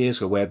thing a couple of years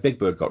ago where Big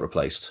Bird got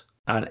replaced,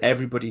 and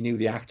everybody knew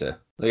the actor.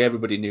 Like,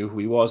 everybody knew who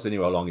he was. They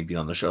knew how long he'd been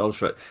on the show,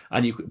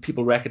 and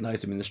people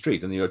recognised him in the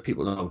street, and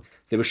people know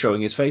they were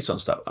showing his face on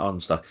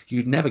stuff.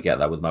 You'd never get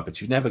that with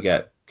Muppets. You'd never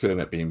get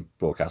Kermit being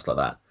broadcast like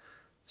that.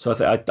 So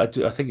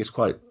I think it's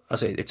quite. I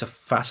say it's a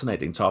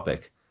fascinating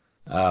topic,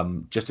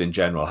 just in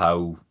general,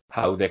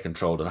 how they're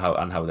controlled and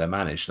how they're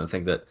managed. And I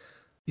think that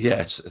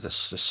there's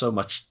so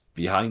much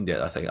behind it.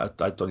 I think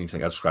I don't even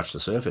think I've scratched the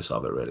surface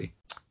of it, really.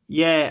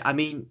 Yeah, I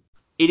mean,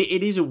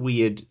 it is a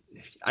weird.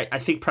 I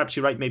think perhaps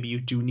you're right. Maybe you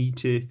do need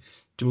to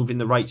move in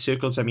the right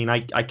circles. I mean,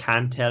 I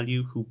can tell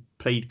you who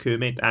played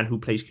Kermit and who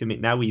plays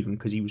Kermit now, even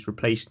because he was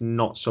replaced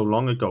not so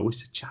long ago.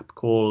 It's a chap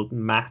called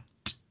Matt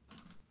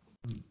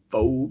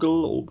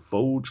Vogel,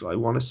 I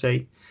want to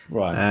say.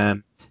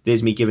 Right.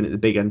 There's me giving it the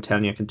big end,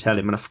 telling you I can tell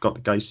him, and I forgot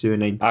the guy's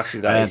surname.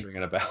 Actually, that is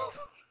ringing a bell.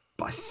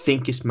 But I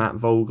think it's Matt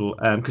Vogel,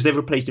 because they've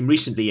replaced him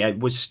recently. It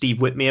was Steve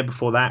Whitmire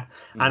before that,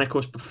 and of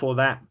course before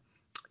that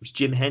it was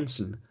Jim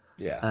Henson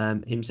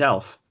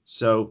himself.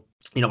 So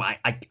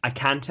I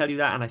can tell you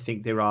that, and I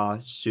think there are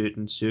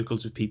certain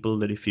circles of people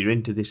that if you're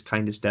into this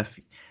kind of stuff,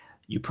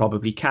 you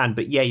probably can.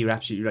 But yeah, you're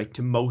absolutely right.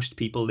 To most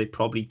people, they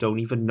probably don't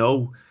even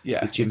know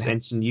that Jim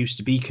Henson used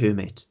to be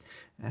Kermit.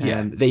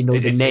 They know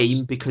the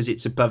name because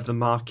it's above the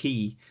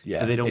marquee,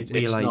 but they don't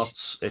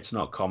realise. It's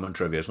not common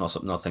trivia. It's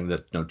not nothing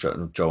that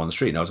Joe on the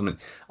street knows. I mean,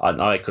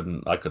 I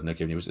couldn't have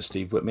given you. Was it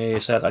Steve Whitmire? You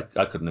said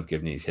I couldn't have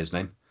given you his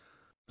name.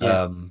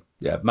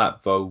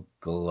 Matt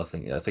Vogel. I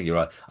think you're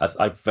right.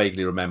 I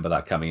vaguely remember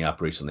that coming up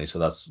recently, so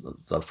that's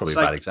probably a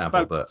bad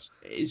example. But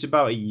it's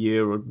about a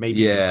year or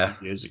maybe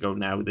 2 years ago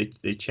now.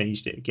 They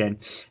changed it again.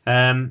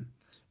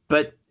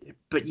 But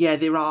yeah,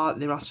 there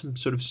are some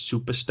sort of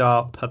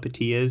superstar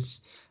puppeteers.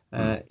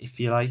 If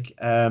you like.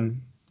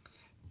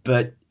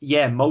 But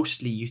yeah,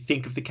 mostly you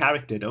think of the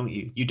character, don't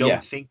you? You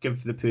don't think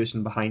of the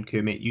person behind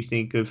Kermit. You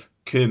think of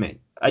Kermit.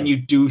 And you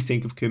do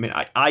think of Kermit.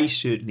 I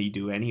certainly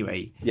do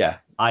anyway. Yeah.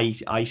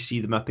 I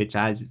see the Muppets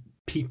as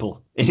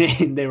people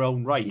in their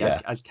own right,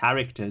 as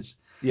characters.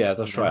 Yeah,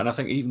 that's right. And I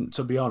think, even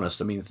to be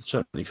honest, I mean,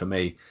 certainly for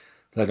me,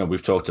 I know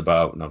we've talked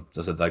about,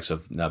 there's the likes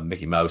of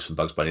Mickey Mouse and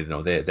Bugs Bunny,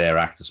 they're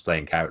actors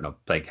playing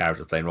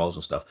characters, playing roles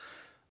and stuff.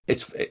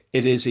 It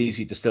is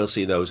easy to still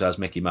see those as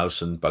Mickey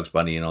Mouse and Bugs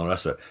Bunny and all the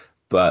rest of it.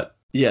 But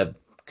yeah,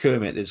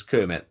 Kermit is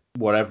Kermit,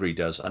 whatever he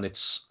does, and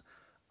there's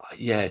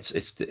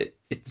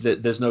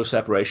no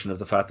separation of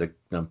the fact that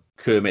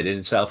Kermit in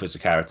itself is a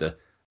character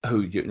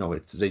who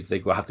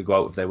they have to go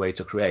out of their way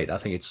to create. I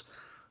think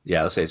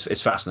yeah, let's say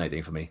it's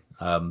fascinating for me.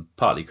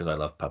 Partly because I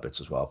love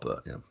puppets as well,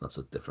 but that's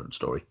a different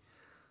story.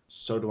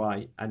 So do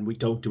I, and we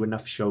don't do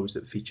enough shows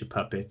that feature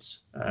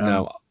puppets.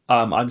 No,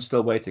 I'm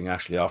still waiting.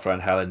 Actually, our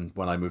friend Helen,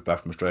 when I moved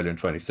back from Australia in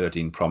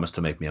 2013, promised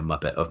to make me a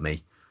Muppet of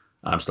me.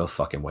 I'm still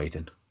fucking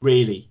waiting.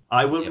 Really,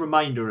 I will Yep.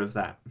 remind her of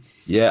that.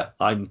 Yeah,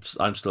 I'm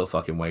still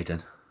fucking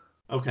waiting.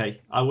 Okay,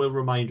 I will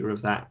remind her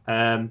of that.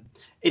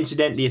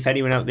 Incidentally, if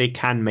anyone out there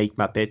can make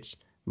Muppets,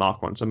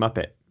 Mark wants a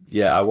Muppet.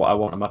 Yeah, I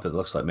want a Muppet that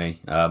looks like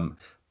me.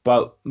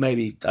 But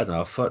maybe I don't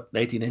know, a foot,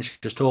 18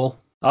 inches tall.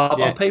 I'll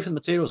Yeah, pay for the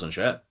materials and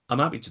shit. I'm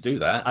happy to do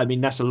that. I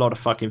mean that's a lot of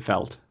fucking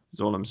felt.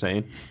 Is all I'm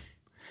saying.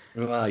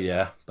 Well,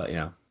 yeah, but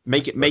worth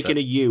Making it.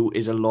 a you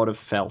is a lot of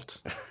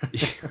felt.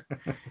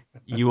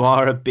 You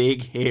are a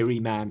big hairy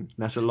man.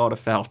 That's a lot of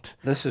felt.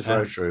 This is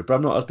very true, but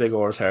I'm not as big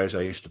or as hairy as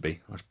I used to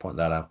be. I'll just point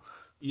that out.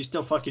 You're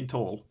still fucking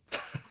tall.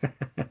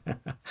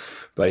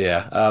 But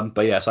yeah,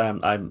 but yes,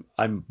 I'm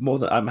more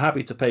than I'm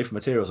happy to pay for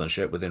materials and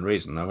shit within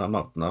reason. I'm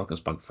not going to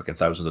spend fucking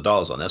thousands of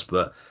dollars on this,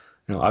 but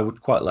I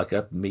would quite like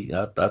a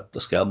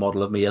scale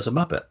model of me as a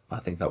Muppet. I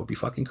think that would be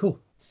fucking cool.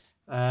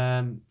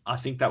 I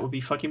think that would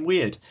be fucking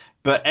weird.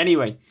 But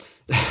anyway,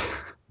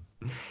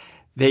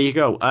 there you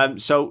go.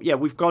 So yeah,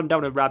 we've gone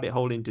down a rabbit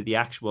hole into the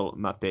actual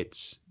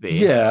Muppets there.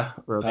 Yeah,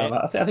 For a bit.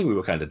 I think we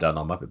were kind of done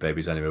on Muppet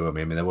Babies anyway, weren't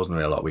we? I mean, there wasn't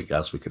really a lot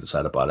else we could have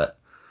said about it.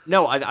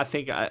 No, I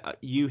think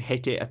you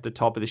hit it at the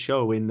top of the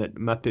show in that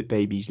Muppet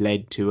Babies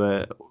led to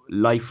a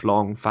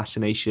lifelong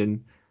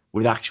fascination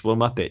with actual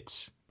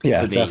Muppets.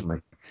 Yeah, for me.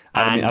 definitely.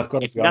 And I mean, And I've got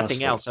to if be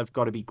nothing honest. else, I've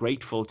got to be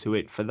grateful to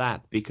it for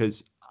that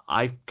because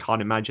I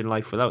can't imagine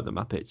life without the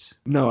Muppets.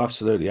 No,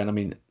 absolutely. And I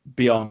mean,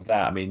 beyond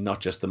that, I mean, not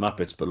just the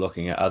Muppets, but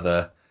looking at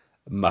other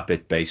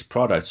Muppet-based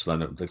products.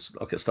 Like, let's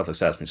look at stuff like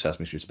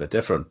Sesame Street's a bit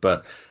different,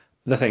 but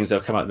the things that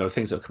have come out,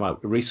 things that have come out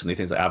recently,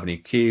 things like Avenue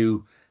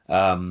Q.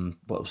 What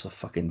was the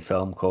fucking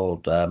film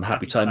called?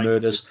 Happy Time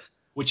Murders.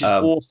 Which is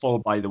awful,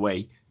 by the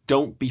way.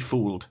 Don't be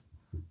fooled.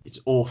 It's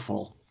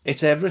awful.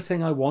 It's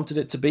everything I wanted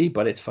it to be,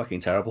 but it's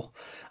fucking terrible.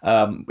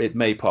 It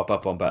may pop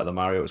up on Better Than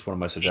Mario. It's one of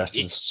my It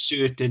suggestions.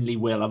 certainly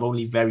will. I've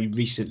only very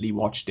recently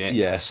watched it.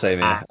 Yeah, same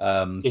here.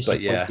 But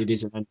yeah, Disappointed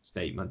is an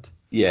understatement.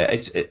 yeah,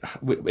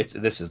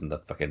 this isn't the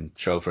fucking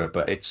show for it,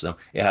 but it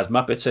has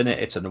Muppets in it.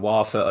 It's a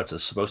noir film.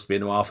 It's supposed to be a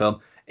noir film.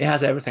 It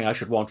has everything I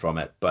should want from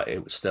it, but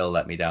it would still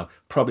let me down.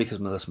 Probably because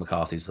Melissa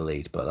McCarthy's the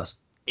lead, but that's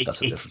a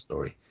different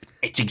story.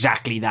 It's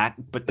exactly that,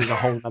 but there's a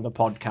whole other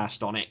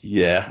podcast on it.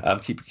 Yeah,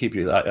 keep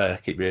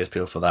your ears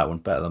peeled for that one.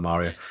 Better Than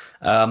Mario.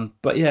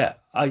 But yeah,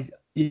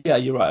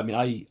 you're right. I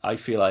mean, I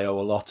feel I owe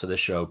a lot to this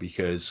show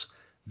because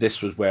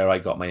this was where I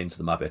got my into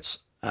the Muppets,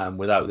 and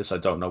without this, I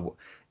don't know.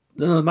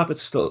 No, the Muppets are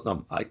still.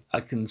 No, I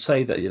can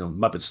say that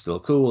Muppets are still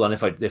cool, and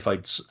if I'd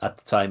at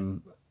the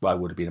time, well, I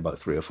would have been about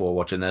 3 or 4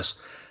 watching this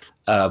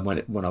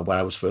when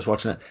I was first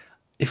watching it.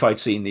 If I'd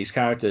seen these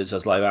characters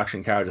as live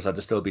action characters, I'd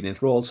have still been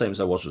enthralled, same as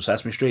I was with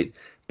Sesame Street.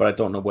 But I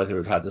don't know whether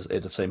it had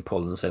the same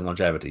pull and the same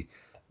longevity.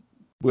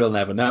 We'll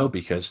never know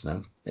because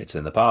it's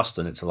in the past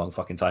and it's a long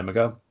fucking time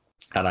ago,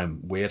 and I'm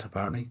weird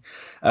apparently.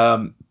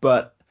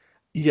 But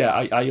yeah,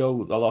 I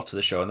owe a lot to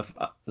the show, and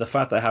the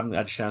fact that I haven't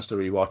had a chance to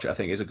rewatch it, I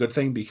think, is a good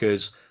thing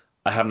because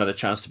I haven't had a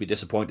chance to be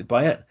disappointed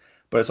by it.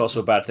 But it's also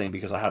a bad thing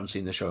because I haven't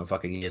seen the show in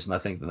fucking years, and I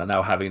think that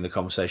now having the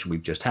conversation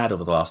we've just had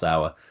over the last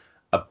hour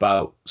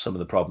about some of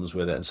the problems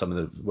with it and some of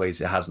the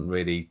ways it hasn't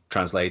really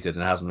translated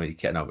and it hasn't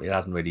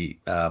really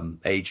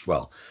aged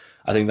well.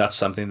 I think that's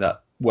something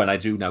that when I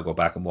do now go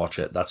back and watch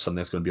it, that's something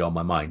that's going to be on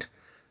my mind.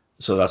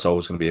 So that's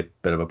always going to be a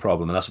bit of a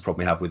problem, and that's the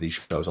problem we have with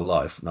these shows a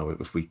lot.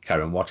 If we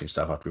carry on watching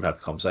stuff after we've had the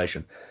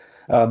conversation.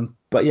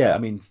 But yeah, I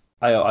mean,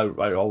 I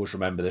always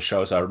remember the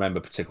shows. I remember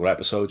particular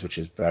episodes, which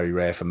is very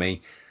rare for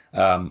me.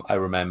 I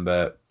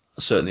remember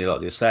certainly a lot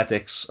of the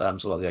aesthetics, so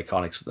a lot of the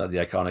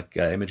iconic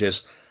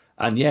images.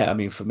 And yeah, I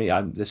mean, for me,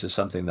 this is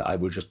something that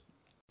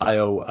I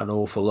owe an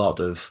awful lot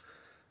of,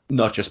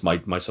 not just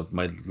my love of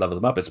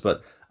the Muppets,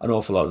 but an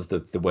awful lot of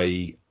the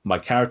way my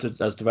character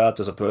has developed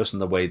as a person,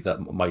 the way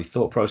that my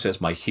thought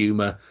process, my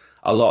humor,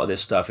 a lot of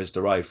this stuff is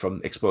derived from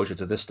exposure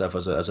to this stuff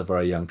as a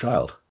very young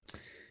child.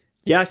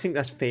 Yeah, I think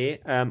that's fair.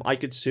 I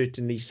could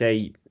certainly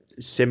say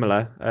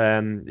similar.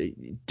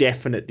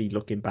 Definitely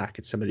looking back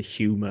at some of the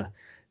humor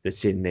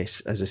that's in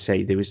this. As I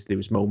say, there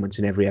was moments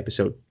in every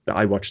episode that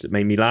I watched that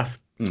made me laugh.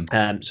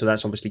 So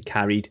that's obviously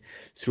carried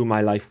through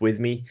my life with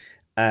me.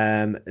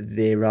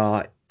 There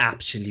are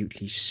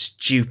absolutely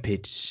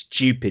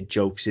stupid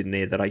jokes in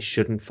there that I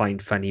shouldn't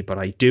find funny, but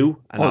I do,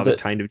 and are the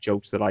kind of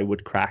jokes that I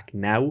would crack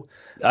now.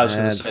 I was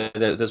going to say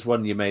there's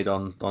one you made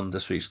on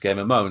this week's Game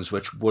of Moans,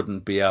 which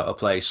wouldn't be out of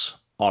place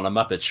on a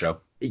Muppet show.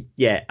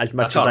 Yeah, as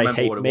much as I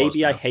hate,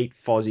 maybe I hate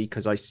Fozzie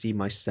because I see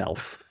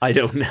myself. I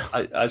don't know.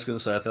 I was going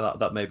to say I think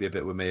that may be a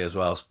bit with me as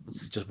well,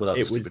 just without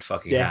the stupid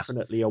fucking hat. It was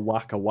definitely a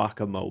waka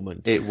waka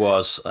moment. It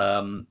was,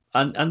 and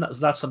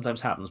that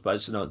sometimes happens,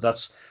 but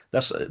that's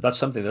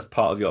something that's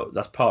part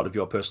of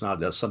your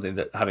personality. That's something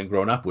that, having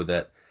grown up with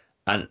it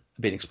and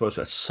being exposed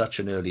to it at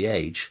such an early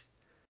age,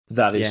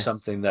 that is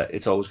something that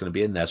it's always going to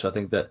be in there. So I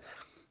think that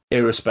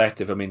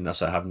irrespective, I mean,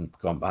 that's I haven't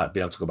been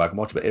able to go back and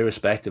watch, but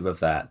irrespective of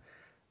that,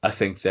 I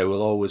think there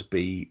will always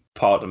be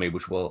part of me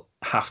which will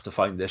have to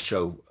find this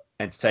show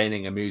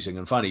entertaining, amusing,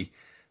 and funny,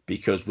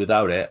 because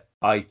without it,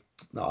 a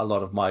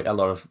lot of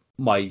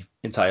my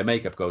entire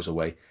makeup goes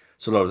away.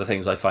 So a lot of the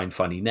things I find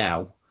funny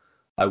now,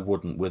 I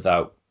wouldn't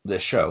without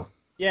this show.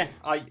 Yeah,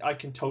 I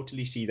can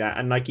totally see that.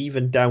 And like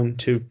even down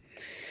to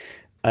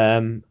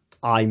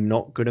I'm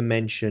not going to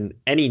mention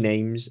any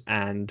names,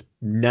 and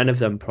none of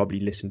them probably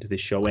listen to this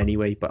show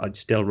anyway, but I'd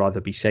still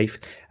rather be safe.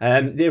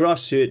 There are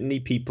certainly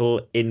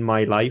people in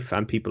my life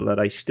and people that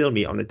I still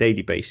meet on a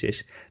daily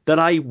basis that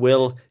I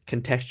will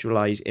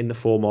contextualize in the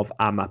form of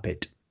a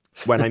Muppet.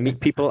 When I meet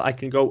people, I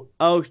can go,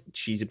 oh,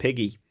 she's a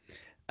piggy.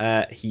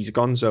 He's a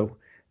gonzo.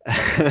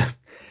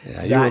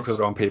 Yeah, you work with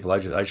the wrong people. I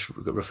just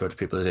refer to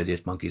people as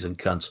idiots, monkeys, and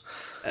cunts.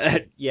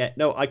 Yeah,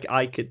 no,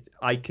 I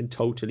can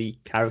totally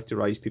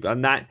characterize people,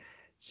 and that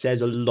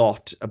says a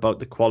lot about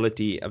the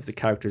quality of the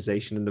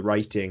characterization and the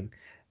writing.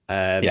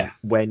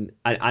 When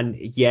and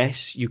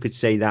yes, you could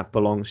say that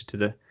belongs to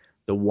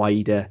the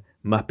wider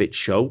Muppet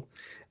Show.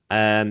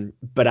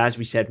 But as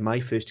we said, my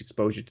first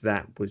exposure to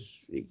that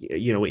was,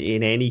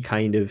 in any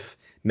kind of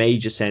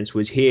major sense,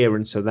 was here,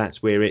 and so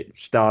that's where it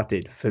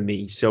started for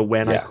me. So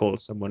when I call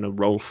someone a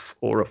Rolf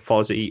or a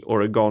Fozzie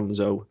or a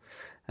Gonzo,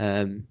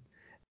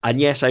 and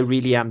yes, I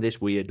really am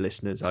this weird,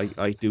 listeners.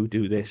 I do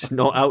this,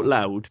 not out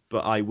loud,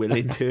 but I will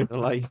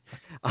internally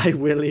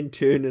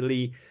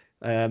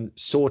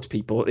sort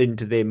people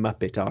into their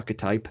Muppet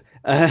archetype.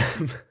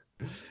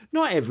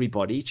 Not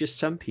everybody, just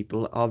some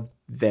people are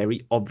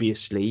very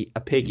obviously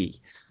a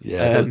piggy.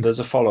 Yeah, there's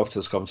a follow-up to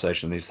this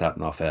conversation that needs to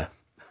happen off air.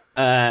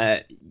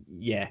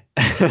 Yeah.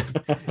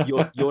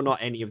 You're not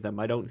any of them.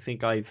 I don't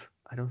think I've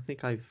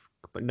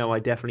but no, I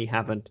definitely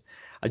haven't.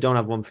 I don't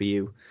have one for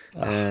you.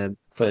 Clearly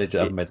I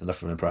haven't made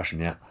enough of an impression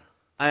yet.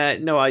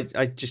 No,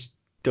 I just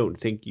don't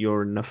think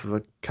you're enough of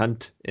a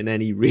cunt in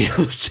any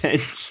real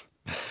sense.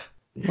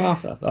 Well,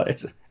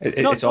 it's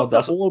not odd.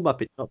 Not that all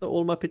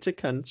Muppets are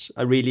cunts.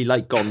 I really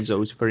like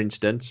Gonzos, for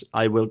instance.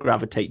 I will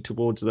gravitate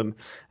towards them.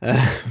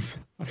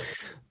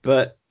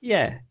 But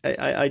yeah,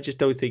 I just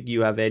don't think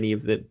you have any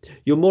of the.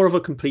 You're more of a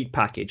complete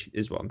package,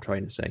 is what I'm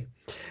trying to say.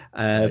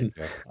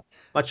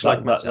 Much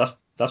like myself.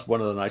 That's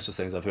one of the nicest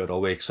things I've heard all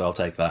week, so I'll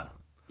take that.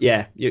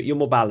 Yeah, you're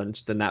more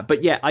balanced than that.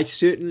 But yeah, I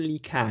certainly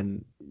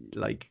can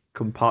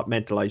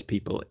compartmentalize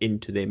people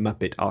into their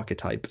Muppet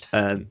archetype.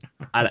 And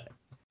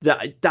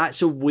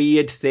that's a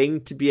weird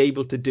thing to be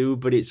able to do,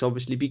 but it's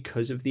obviously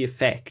because of the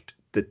effect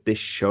that this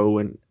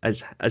show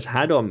has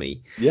had on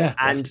me. Yeah,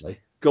 and definitely.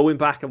 Going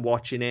back and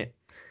watching it,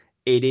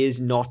 it is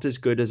not as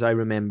good as I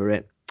remember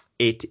it.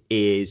 It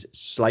is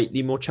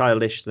slightly more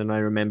childish than I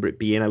remember it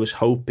being. I was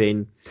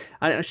hoping,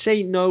 I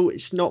say no,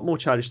 it's not more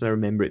childish than I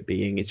remember it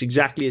being. It's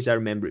exactly as I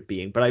remember it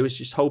being. But I was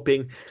just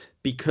hoping,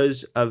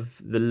 because of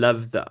the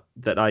love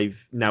that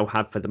I've now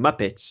had for the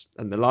Muppets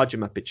and the larger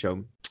Muppet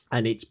Show,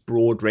 and its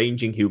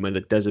broad-ranging humor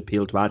that does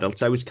appeal to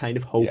adults, I was kind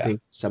of hoping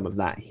some of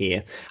that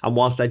here. And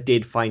whilst I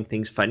did find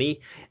things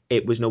funny,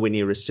 it was nowhere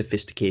near as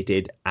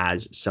sophisticated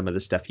as some of the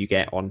stuff you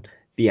get on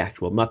the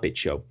actual Muppet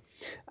Show.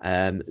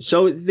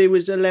 So there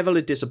was a level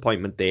of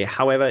disappointment there.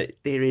 However,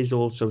 there is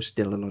also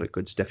still a lot of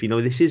good stuff.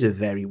 This is a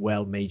very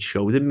well-made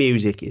show. The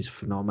music is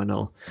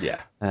phenomenal.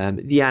 Yeah.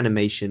 The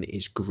animation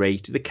is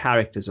great. The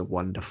characters are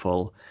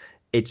wonderful.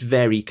 It's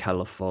very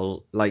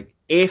colourful. Like,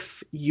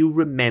 if you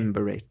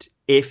remember it,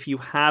 if you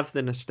have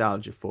the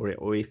nostalgia for it,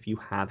 or if you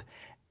have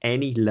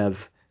any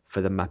love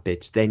for the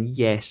Muppets, then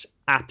yes,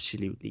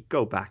 absolutely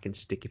go back and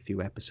stick a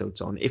few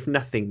episodes on. If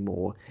nothing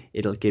more,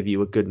 it'll give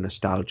you a good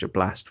nostalgia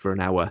blast for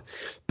an hour.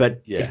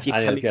 But if you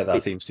get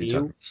that theme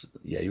tune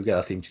you get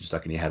that theme tune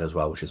stuck in your head as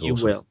well, which is awesome.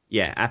 You will,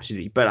 yeah,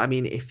 absolutely. But I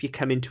mean, if you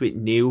come into it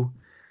new,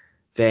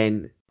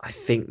 then I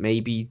think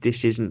maybe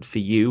this isn't for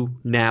you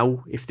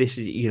now. If this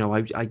is,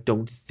 I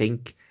don't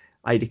think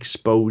I'd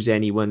expose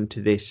anyone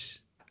to this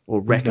or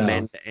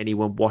recommend that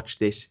anyone watch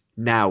this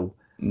now.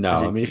 No,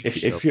 I mean,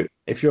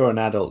 if you're an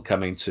adult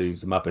coming to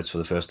the Muppets for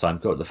the first time,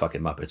 go to the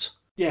fucking Muppets.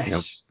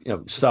 Yes.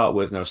 Start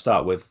with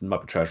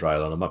Muppet Treasure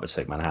Island or Muppets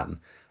Take Manhattan.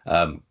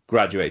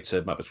 Graduate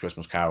to Muppets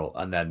Christmas Carol,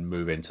 and then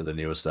move into the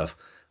newer stuff.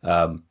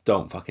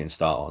 Don't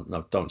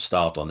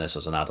start on this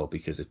as an adult,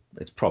 because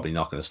it's probably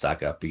not going to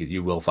stack up, because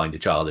you will find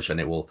it childish, and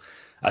it will,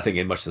 I think,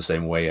 in much the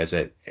same way as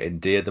it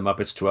endeared the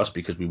Muppets to us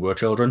because we were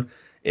children,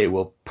 it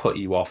will put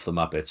you off the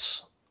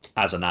Muppets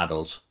as an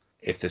adult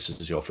if this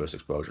is your first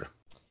exposure.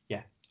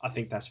 Yeah, I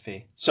think that's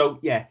fair. So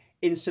yeah,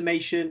 in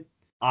summation,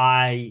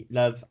 I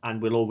love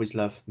and will always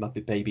love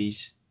Muppet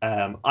Babies.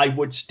 I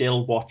would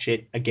still watch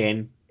it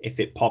again if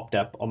it popped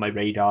up on my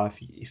radar,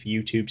 if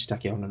YouTube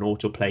stuck it on an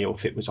autoplay, or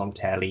if it was on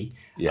telly.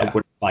 I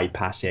wouldn't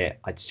bypass it.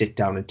 I'd sit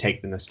down and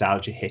take the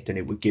nostalgia hit, and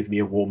it would give me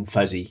a warm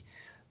fuzzy.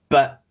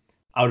 But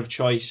out of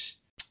choice,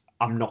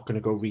 I'm not going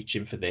to go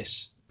reaching for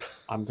this.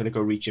 I'm going to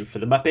go reaching for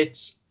the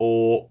Muppets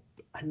or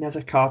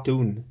another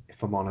cartoon,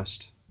 if I'm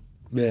honest.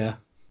 Yeah,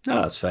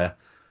 no, that's fair.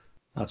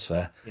 That's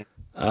fair. Yeah.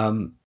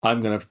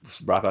 I'm going to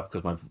wrap up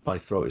because my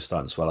throat is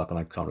starting to swell up and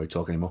I can't really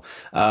talk anymore.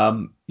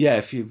 Yeah,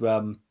 if you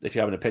have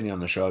an opinion on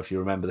the show, if you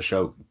remember the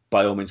show,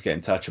 by all means get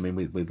in touch. I mean,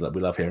 we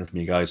love hearing from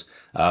you guys.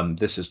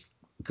 This is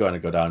going to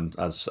go down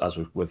as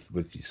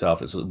with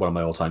yourself. It's one of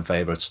my all-time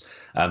favorites.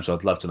 So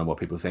I'd love to know what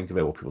people think of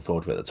it, what people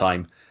thought of it at the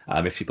time.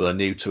 If people are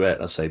new to it,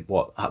 let's say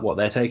what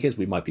their take is.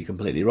 We might be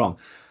completely wrong.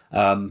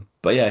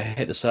 But yeah,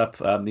 hit us up,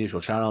 the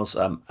usual channels,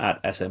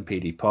 at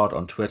SMPD Pod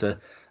on Twitter,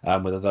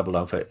 with a Double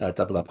Down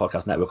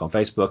Podcast Network on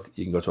Facebook.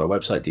 You can go to our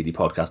website,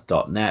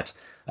 ddpodcast.net,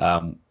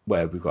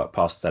 where we've got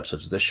past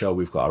episodes of this show.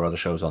 We've got our other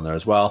shows on there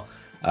as well.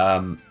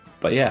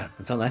 But yeah,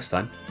 until next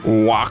time.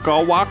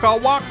 Waka waka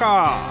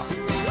waka.